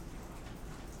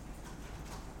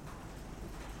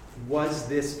 Was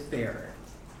this fair?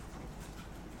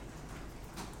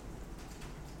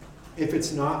 If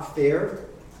it's not fair,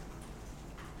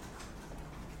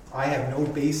 I have no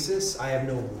basis, I have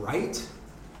no right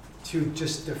to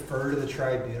just defer to the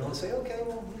tribunal and say, okay,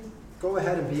 well, go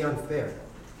ahead and be unfair.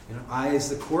 I, as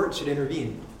the court, should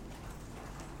intervene.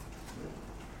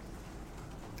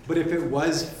 But if it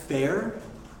was fair,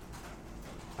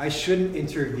 I shouldn't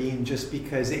intervene just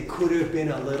because it could have been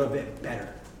a little bit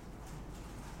better.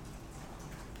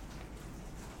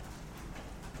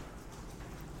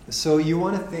 So you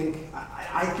want to think,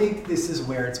 I think this is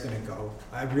where it's going to go.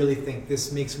 I really think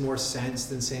this makes more sense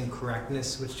than saying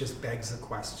correctness, which just begs the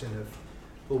question of,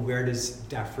 well, where does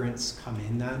deference come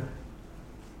in then?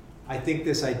 I think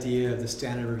this idea of the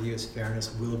standard of review as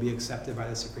fairness will be accepted by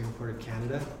the Supreme Court of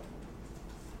Canada.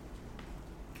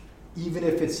 Even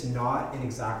if it's not in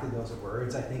exactly those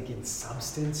words, I think in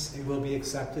substance it will be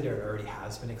accepted, or it already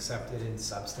has been accepted in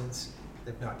substance,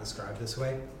 if not described this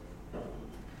way.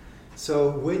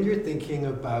 So when you're thinking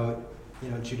about,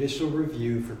 judicial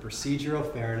review for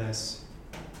procedural fairness,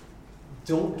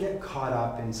 don't get caught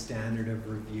up in standard of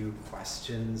review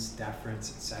questions,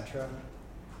 deference, etc.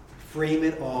 Frame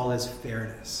it all as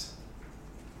fairness.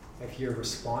 If you're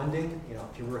responding,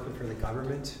 if you're working for the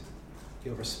government,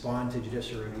 you'll respond to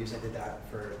judicial reviews. I did that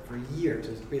for years.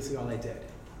 It's basically all I did.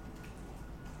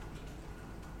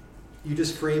 You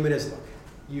just frame it as, look,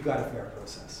 you got a fair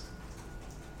process.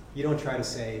 You don't try to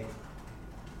say,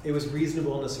 it was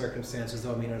reasonable in the circumstances,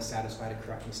 though it may not have satisfied a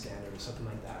correcting standard or something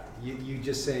like that. You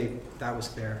just say, that was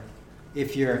fair.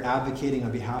 If you're advocating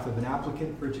on behalf of an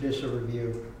applicant for judicial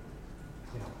review,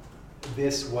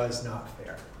 this was not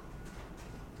fair.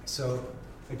 So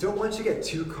I don't want you to get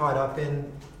too caught up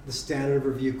in the standard of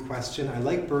review question. I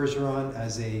like Bergeron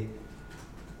as a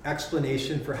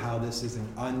explanation for how this is an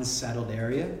unsettled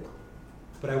area,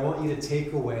 but I want you to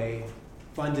take away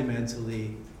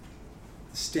fundamentally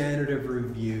the standard of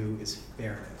review is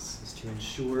fairness, is to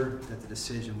ensure that the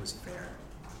decision was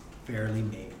fairly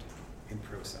made in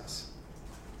process.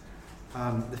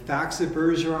 The facts of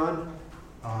Bergeron,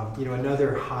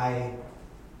 another high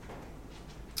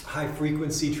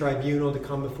frequency tribunal to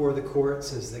come before the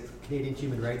courts is the Canadian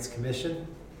Human Rights Commission.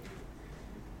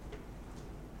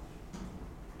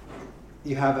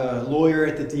 You have a lawyer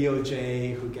at the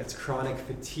DOJ who gets chronic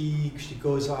fatigue. She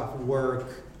goes off work.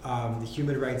 The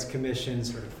Human Rights Commission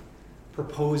sort of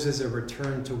proposes a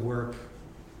return to work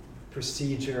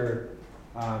procedure.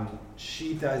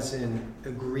 She doesn't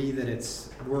agree that it's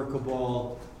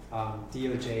workable.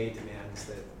 DOJ demands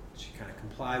that she kind of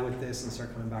comply with this and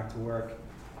start coming back to work.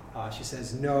 She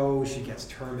says no, she gets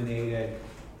terminated,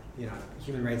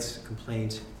 human rights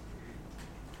complaint.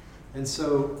 And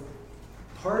so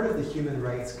part of the Human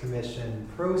Rights Commission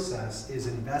process is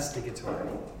investigatory.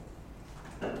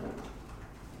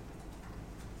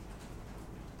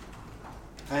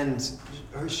 And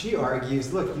she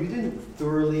argues, look, you didn't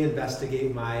thoroughly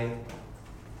investigate my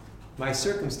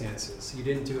circumstances. You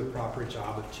didn't do a proper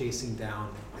job of chasing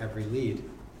down every lead.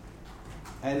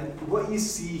 And what you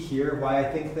see here, why I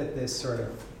think that this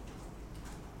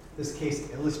case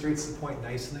illustrates the point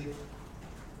nicely,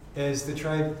 is the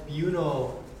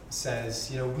tribunal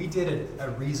says, we did a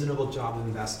reasonable job of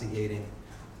investigating.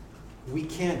 We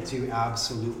can't do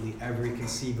absolutely every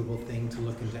conceivable thing to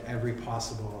look into every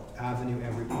possible avenue,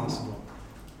 every possible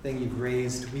thing you've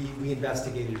raised. We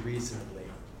investigated reasonably.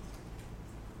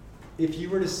 If you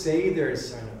were to say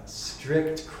there's a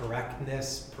strict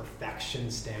correctness, perfection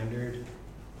standard,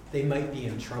 they might be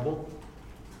in trouble.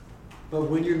 But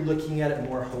when you're looking at it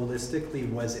more holistically,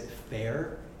 was it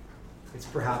fair? it's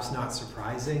perhaps not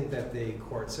surprising that the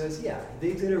court says, yeah,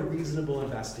 they did a reasonable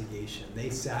investigation. They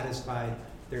satisfied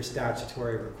their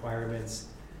statutory requirements.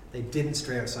 They didn't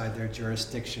stray outside their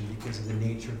jurisdiction because of the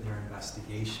nature of their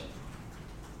investigation.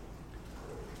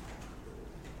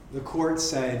 The court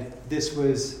said this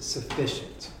was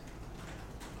sufficient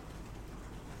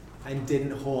and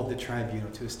didn't hold the tribunal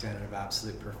to a standard of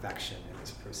absolute perfection in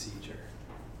its procedure.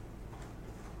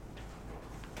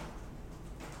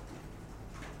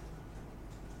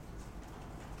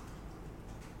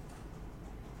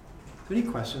 Any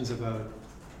questions about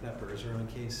that Bergeron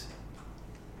case?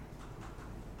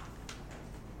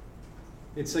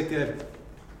 It's like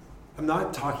I'm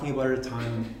not talking about it at a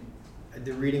time,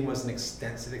 the reading wasn't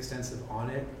extensive on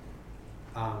it,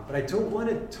 but I don't want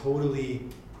to totally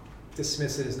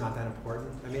dismiss it as not that important.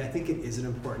 I mean, I think it is an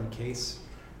important case,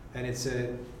 and it's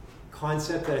a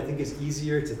concept that I think is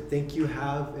easier to think you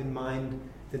have in mind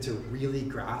than to really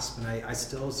grasp, and I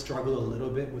still struggle a little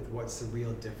bit with what's the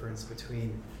real difference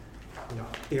between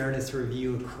fairness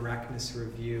review, correctness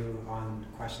review on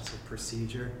questions of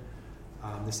procedure.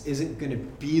 This isn't going to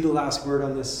be the last word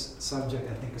on this subject.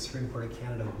 I think the Supreme Court of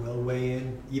Canada will weigh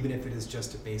in, even if it is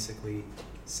just to basically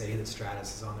say that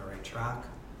Stratus is on the right track.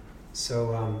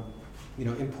 So,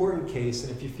 important case,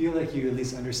 and if you feel like you at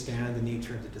least understand the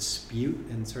nature of the dispute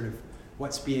and sort of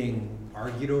what's being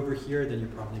argued over here, then you're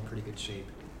probably in pretty good shape.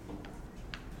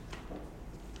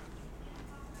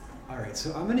 All right,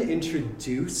 so I'm going to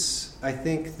introduce, I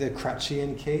think, the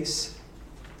Chrétien case.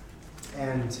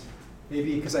 And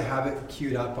maybe because I have it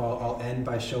queued up, I'll end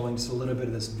by showing just a little bit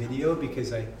of this video,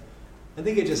 because I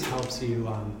think it just helps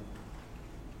you,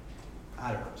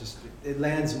 it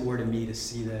lands more to me to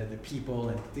see the people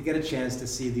and to get a chance to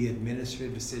see the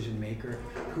administrative decision maker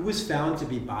who was found to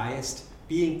be biased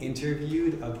being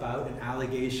interviewed about an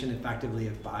allegation effectively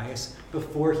of bias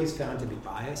before he's found to be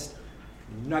biased.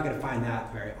 You're not going to find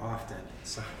that very often.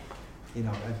 So,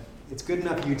 it's good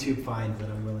enough YouTube find that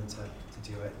I'm willing to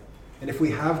do it. And if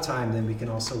we have time, then we can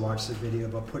also watch the video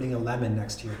about putting a lemon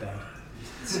next to your bed.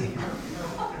 See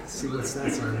what's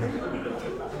that's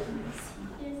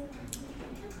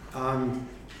on.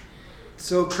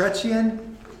 So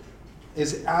Chrétien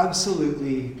is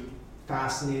absolutely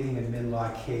fascinating admin law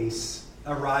case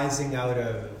arising out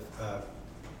of a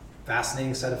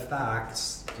fascinating set of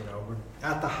facts. We're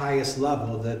at the highest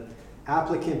level. The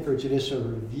applicant for judicial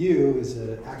review is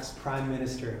an ex-prime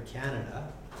minister of Canada.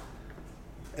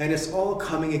 And it's all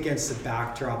coming against the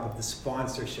backdrop of the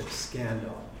sponsorship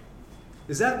scandal.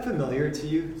 Is that familiar to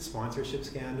you, sponsorship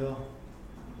scandal?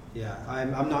 Yeah,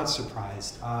 I'm not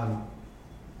surprised.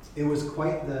 It was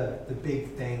quite the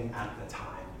big thing at the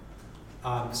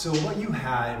time. So what you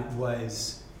had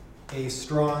was a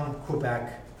strong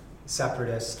Quebec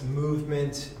separatist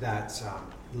movement that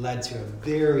led to a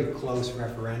very close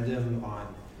referendum on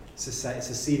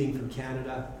seceding from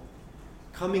Canada.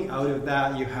 Coming out of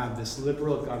that, you have this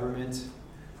liberal government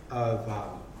of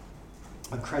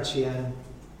Chrétien.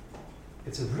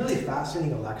 It's a really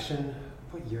fascinating election.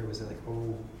 What year was it?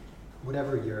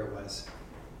 Whatever year it was.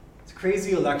 It's a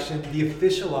crazy election. The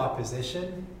official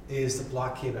opposition is the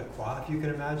Bloc Québécois, if you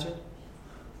can imagine.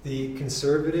 The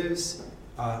Conservatives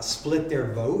split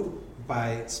their vote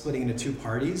by splitting into two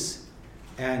parties.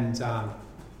 And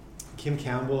Kim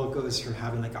Campbell goes from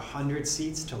having 100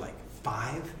 seats to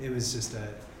 5. It was just an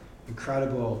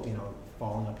incredible,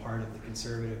 falling apart of the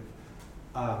Conservative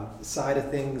side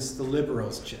of things. The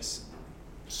Liberals just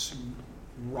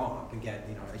wrong again,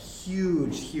 a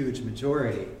huge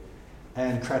majority.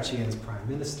 And Chrétien is prime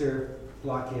minister.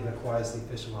 Bloc Québécois is the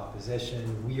official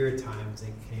opposition. Weird times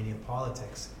in Canadian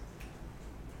politics.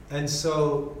 And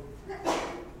so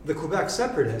the Quebec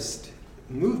separatist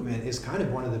movement is kind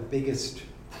of one of the biggest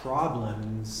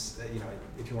problems,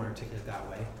 if you want to articulate it that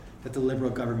way, that the Liberal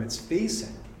government's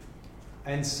facing.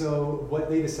 And so what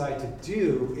they decide to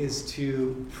do is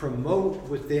to promote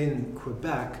within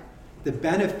Quebec the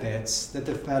benefits that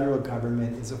the federal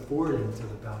government is affording to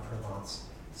the Belle Province.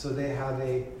 So they have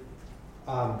an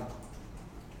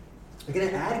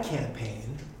ad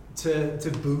campaign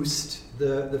to boost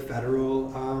the federal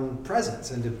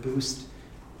presence and to boost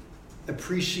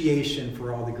appreciation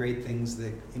for all the great things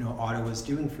that Ottawa's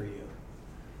doing for you.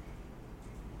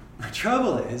 The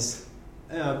trouble is,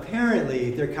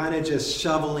 apparently they're kind of just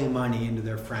shoveling money into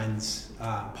their friends'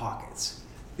 pockets.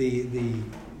 The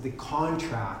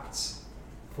contracts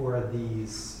for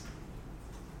these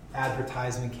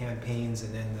advertisement campaigns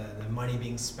and then the money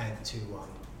being spent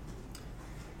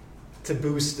to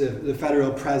boost the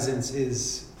federal presence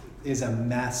is is a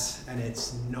mess and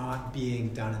it's not being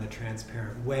done in a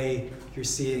transparent way. You're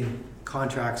seeing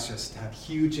contracts just have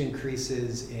huge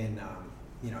increases in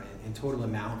total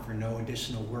amount for no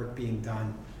additional work being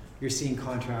done. You're seeing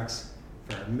contracts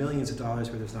for millions of dollars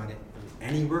where there's not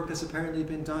any work that's apparently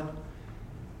been done.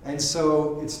 And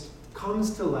so it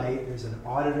comes to light, there's an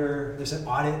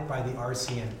audit by the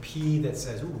RCMP that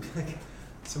says, ooh,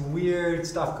 some weird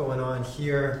stuff going on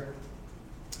here.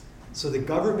 So the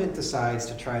government decides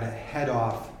to try to head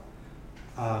off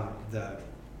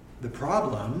the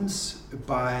problems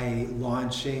by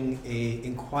launching an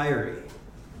inquiry.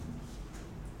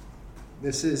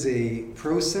 This is a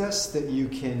process that you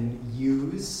can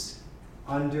use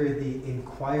under the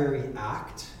Inquiry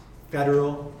Act,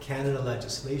 federal Canada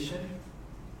legislation,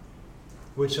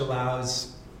 which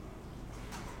allows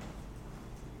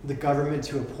the government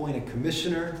to appoint a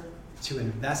commissioner to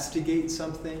investigate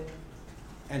something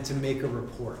and to make a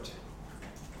report.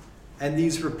 And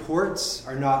these reports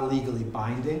are not legally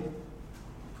binding,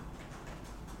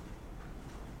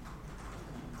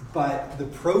 but the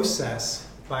process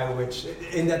by which,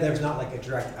 in that there's not like a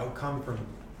direct outcome from,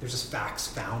 there's just facts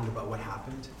found about what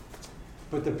happened.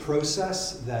 But the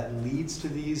process that leads to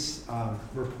these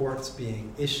reports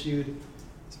being issued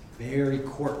is very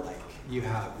court-like. You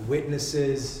have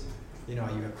witnesses, you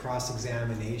have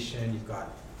cross-examination, you've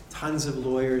got tons of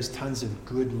lawyers, tons of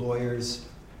good lawyers.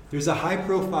 There's a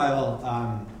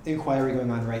high-profile inquiry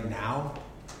going on right now.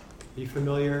 Are you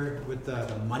familiar with the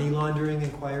money laundering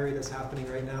inquiry that's happening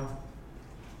right now?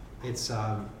 It's,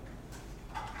 I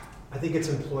think it's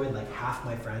employed like half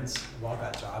my friends have all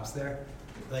got jobs there.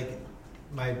 Like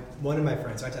one of my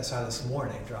friends, I saw this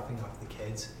morning dropping off the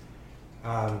kids.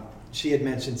 She had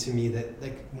mentioned to me that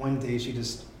like one day she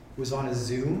just was on a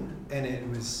Zoom and it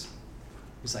was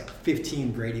like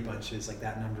 15 Brady Bunches, like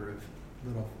that number of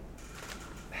little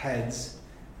heads.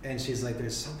 And she's like,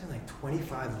 there's something like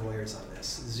 25 lawyers on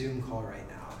this Zoom call right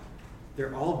now.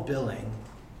 They're all billing.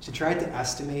 She tried to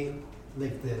estimate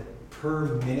like the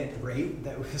per minute rate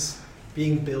that was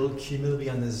being billed cumulatively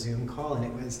on the Zoom call, and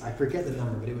it was, I forget the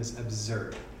number, but it was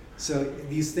absurd. So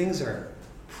these things are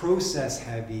process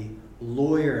heavy,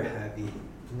 lawyer heavy,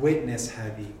 witness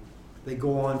heavy. They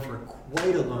go on for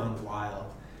quite a long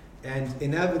while, and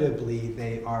inevitably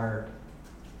they are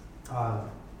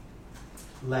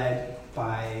led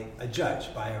by a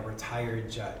judge, by a retired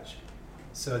judge.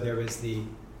 So there was the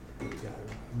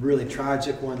really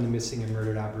tragic one, the missing and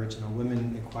murdered Aboriginal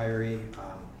women inquiry.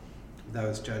 That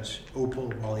was Judge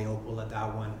Opal, Wally Opal at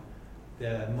that one.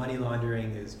 The money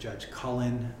laundering is Judge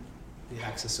Cullen, the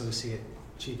ex-associate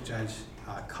chief judge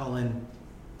Cullen.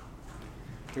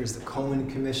 There's the Cohen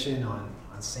Commission on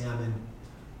salmon.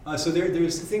 So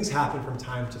there's things happen from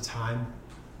time to time.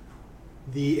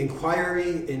 The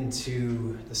inquiry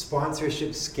into the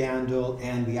sponsorship scandal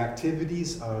and the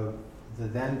activities of the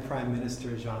then Prime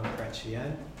Minister Jean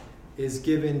Chrétien is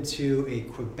given to a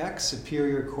Quebec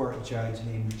Superior Court judge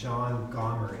named John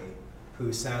Gomery,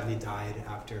 who sadly died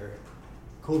after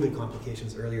COVID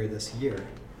complications earlier this year.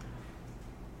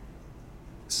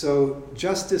 So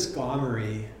Justice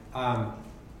Gomery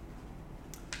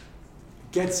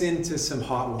gets into some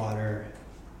hot water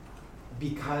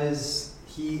because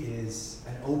he is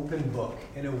an open book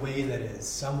in a way that is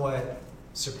somewhat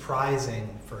surprising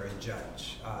for a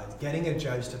judge. Getting a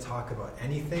judge to talk about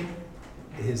anything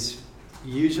is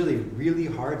usually really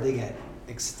hard. They get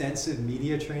extensive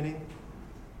media training.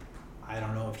 I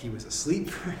don't know if he was asleep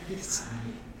for this,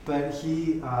 but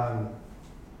he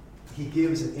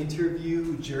gives an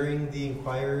interview during the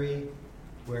inquiry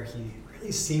where he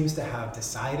really seems to have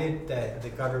decided that the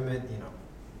government,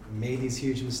 made these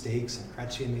huge mistakes and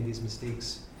Chrétien made these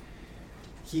mistakes.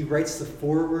 He writes the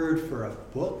foreword for a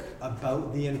book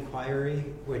about the inquiry,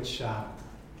 which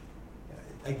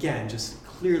again just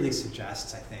clearly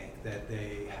suggests, I think, that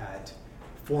they had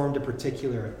formed a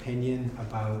particular opinion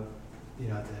about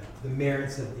the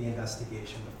merits of the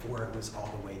investigation before it was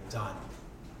all the way done.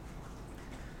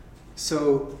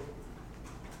 So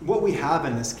what we have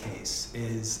in this case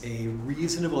is a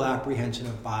reasonable apprehension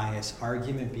of bias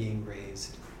argument being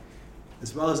raised,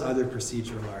 as well as other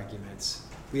procedural arguments.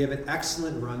 We have an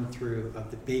excellent run-through of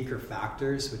the Baker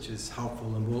factors, which is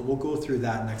helpful, and we'll go through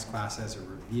that next class as a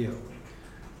review.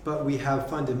 But we have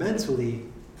fundamentally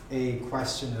a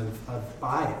question of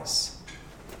bias.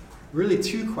 Really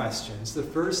two questions. The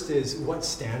first is, what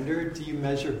standard do you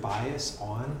measure bias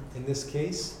on in this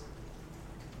case?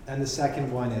 And the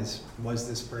second one is, was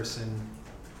this person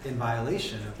in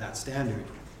violation of that standard?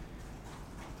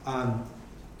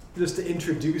 Just to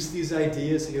introduce these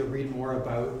ideas that you'll read more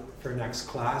about for next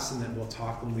class, and then we'll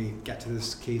talk when we get to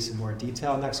this case in more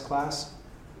detail next class.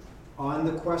 On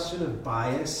the question of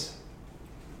bias,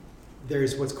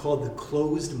 there's what's called the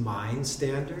closed mind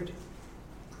standard,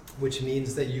 which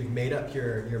means that you've made up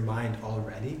your mind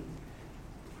already.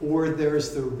 Or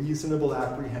there's the reasonable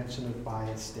apprehension of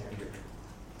bias standard.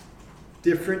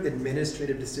 Different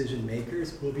administrative decision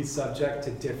makers will be subject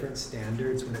to different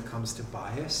standards when it comes to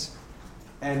bias.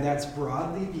 And that's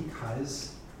broadly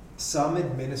because some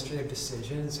administrative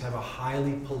decisions have a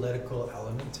highly political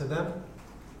element to them.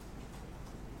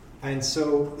 And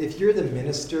so if you're the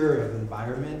Minister of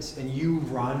Environment and you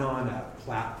run on a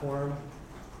platform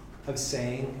of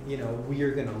saying, you know, we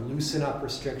are going to loosen up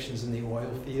restrictions in the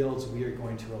oil fields, we are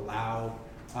going to allow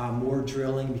more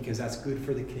drilling because that's good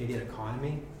for the Canadian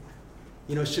economy,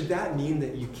 you know, should that mean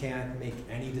that you can't make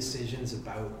any decisions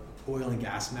about oil and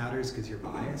gas matters because you're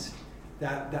biased?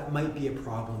 That might be a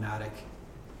problematic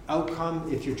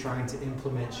outcome if you're trying to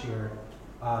implement your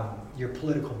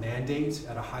political mandate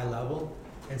at a high level.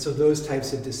 And so those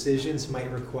types of decisions might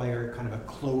require kind of a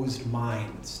closed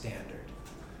mind standard.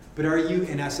 But are you,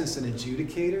 in essence, an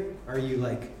adjudicator? Are you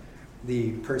like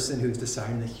the person who's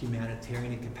deciding the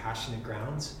humanitarian and compassionate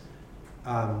grounds?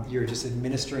 You're just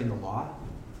administering the law?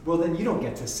 Well, then you don't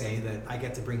get to say that I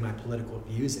get to bring my political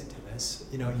views into this.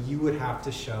 You know, you would have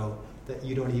to show that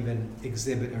you don't even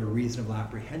exhibit a reasonable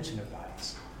apprehension of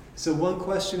bias. So one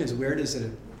question is, where does a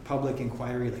public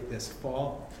inquiry like this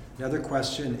fall? Another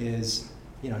question is,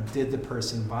 you know, did the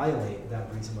person violate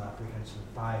that reasonable apprehension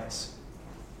of bias?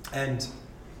 And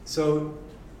so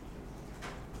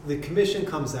the commission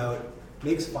comes out,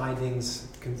 makes findings,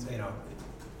 you know,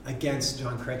 against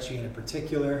John Chrétien in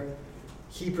particular.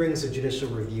 He brings a judicial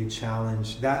review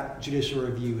challenge. That judicial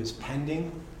review is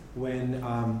pending when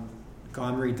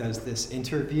Gomery does this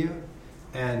interview.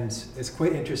 And it's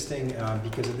quite interesting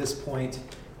because at this point,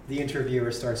 the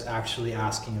interviewer starts actually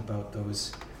asking about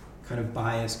those kind of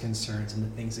bias concerns and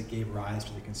the things that gave rise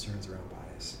to the concerns around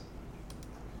bias.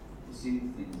 To see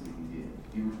the things that you did,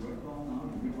 do you regret it all now? Do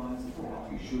you realize that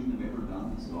you shouldn't have ever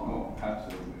done this at all? Oh,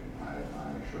 absolutely. I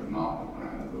should not have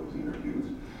granted those interviews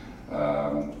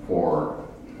for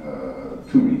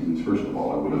two reasons. First of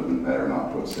all, it would have been better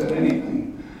not to have said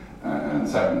anything. And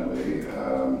secondly,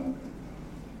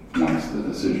 once the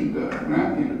decision to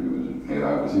grant the interview was made,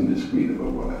 I was indiscreet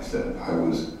about what I said. I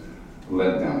was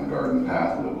led down the garden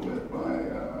path a little bit by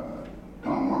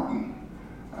Don Martin,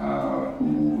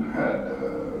 who had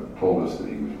told us that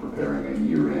he was preparing a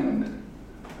year-end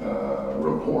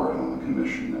report on the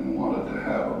commission and wanted to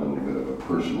have a little bit of a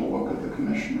personal look at the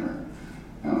commissioner.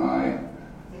 And I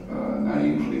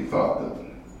naively thought that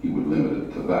he would limit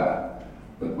it to that.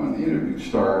 But when the interview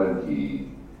started, he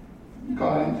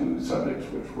got into subjects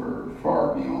which were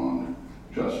far beyond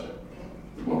just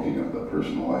looking at the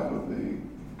personal life of the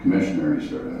commissioner. He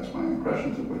started to ask my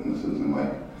impressions of witnesses, and I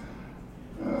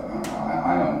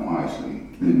unwisely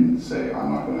didn't say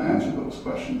I'm not going to answer those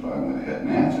questions. I went ahead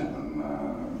and answered them.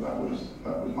 That was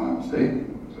my mistake. It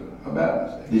was a bad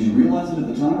mistake. Did you realize it at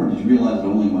the time, or did you realize it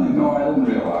only when? No, I didn't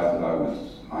realize that I was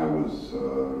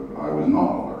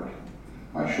not alert.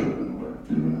 I should have been alert,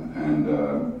 and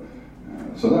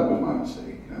so that was my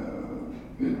mistake.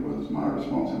 It was my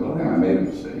responsibility. I made a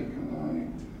mistake, and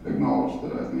I acknowledged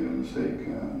that I've made a mistake.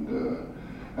 And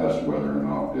as to whether or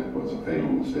not it was a fatal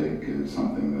mistake is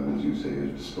something that, as you say,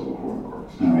 is still before the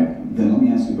courts. All right. Then let me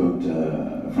ask you about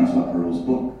Francois Perrault's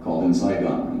book called Inside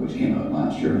Gomery, which came out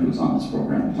last year. He was on this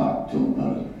program to talk to him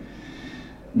about it.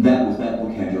 That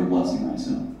book had your blessing, I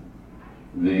assume.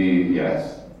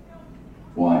 Yes.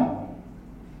 Why?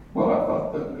 Well, I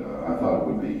thought it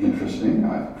would be interesting.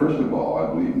 First of all, I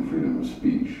believe in freedom of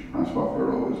speech. Francois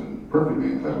Perrault is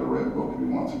perfectly entitled to write a book if he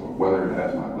wants a book, whether it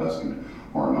has my blessing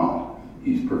or not.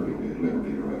 He's perfectly at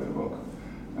liberty to write a book.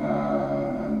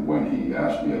 And when he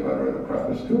asked me if I'd write a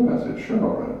preface to it, I said, sure,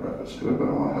 I'll write a preface to it, but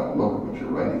I want to have a look at what you're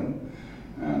writing.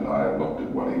 And I looked at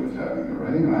what he was having in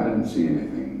writing, and I didn't see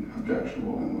anything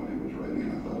objectionable in what he was writing.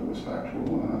 I thought it was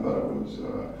factual, and I thought it was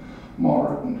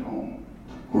moderate in tone.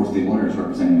 Of course, the lawyers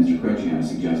representing Mr. Chrétien are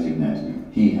suggesting that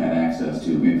he had access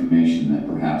to information that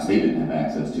perhaps they didn't have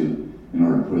access to in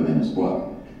order to put it in his book.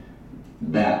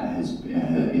 That has,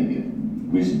 in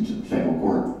recent federal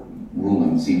court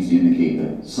ruling, seems to indicate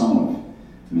that some of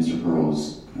Mr.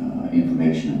 Perrault's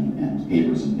information and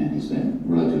papers and his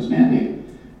related to his mandate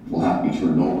will have to be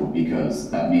turned over because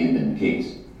that may have been the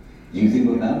case. Do you think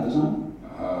about that at the time?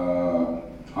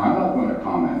 I'm not going to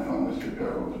comment on Mr.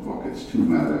 Perrault's book. It's too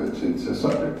meta. It's a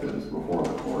subject that is before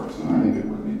the courts, and I think it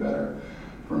would be better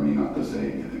for me not to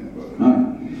say anything about it.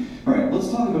 All right, let's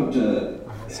talk about...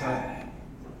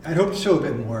 I'd hope to show a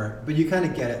bit more, but you kind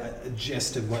of get a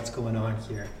gist of what's going on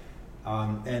here. I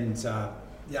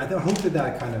hope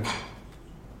that kind of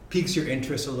piques your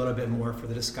interest a little bit more for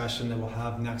the discussion that we'll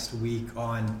have next week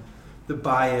on the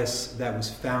bias that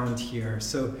was found here.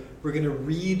 So we're going to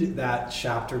read that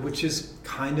chapter, which is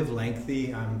kind of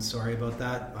lengthy. I'm sorry about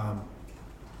that.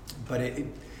 But it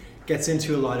gets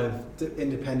into a lot of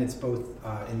independence, both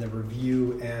in the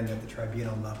review and at the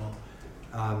tribunal level.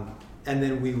 And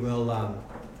then we will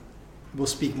we'll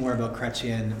speak more about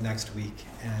Chrétien next week,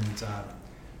 and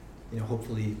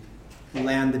hopefully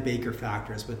land the Baker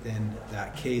factors within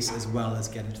that case, as well as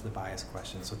get into the bias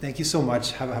question. So thank you so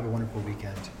much. Have a wonderful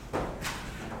weekend.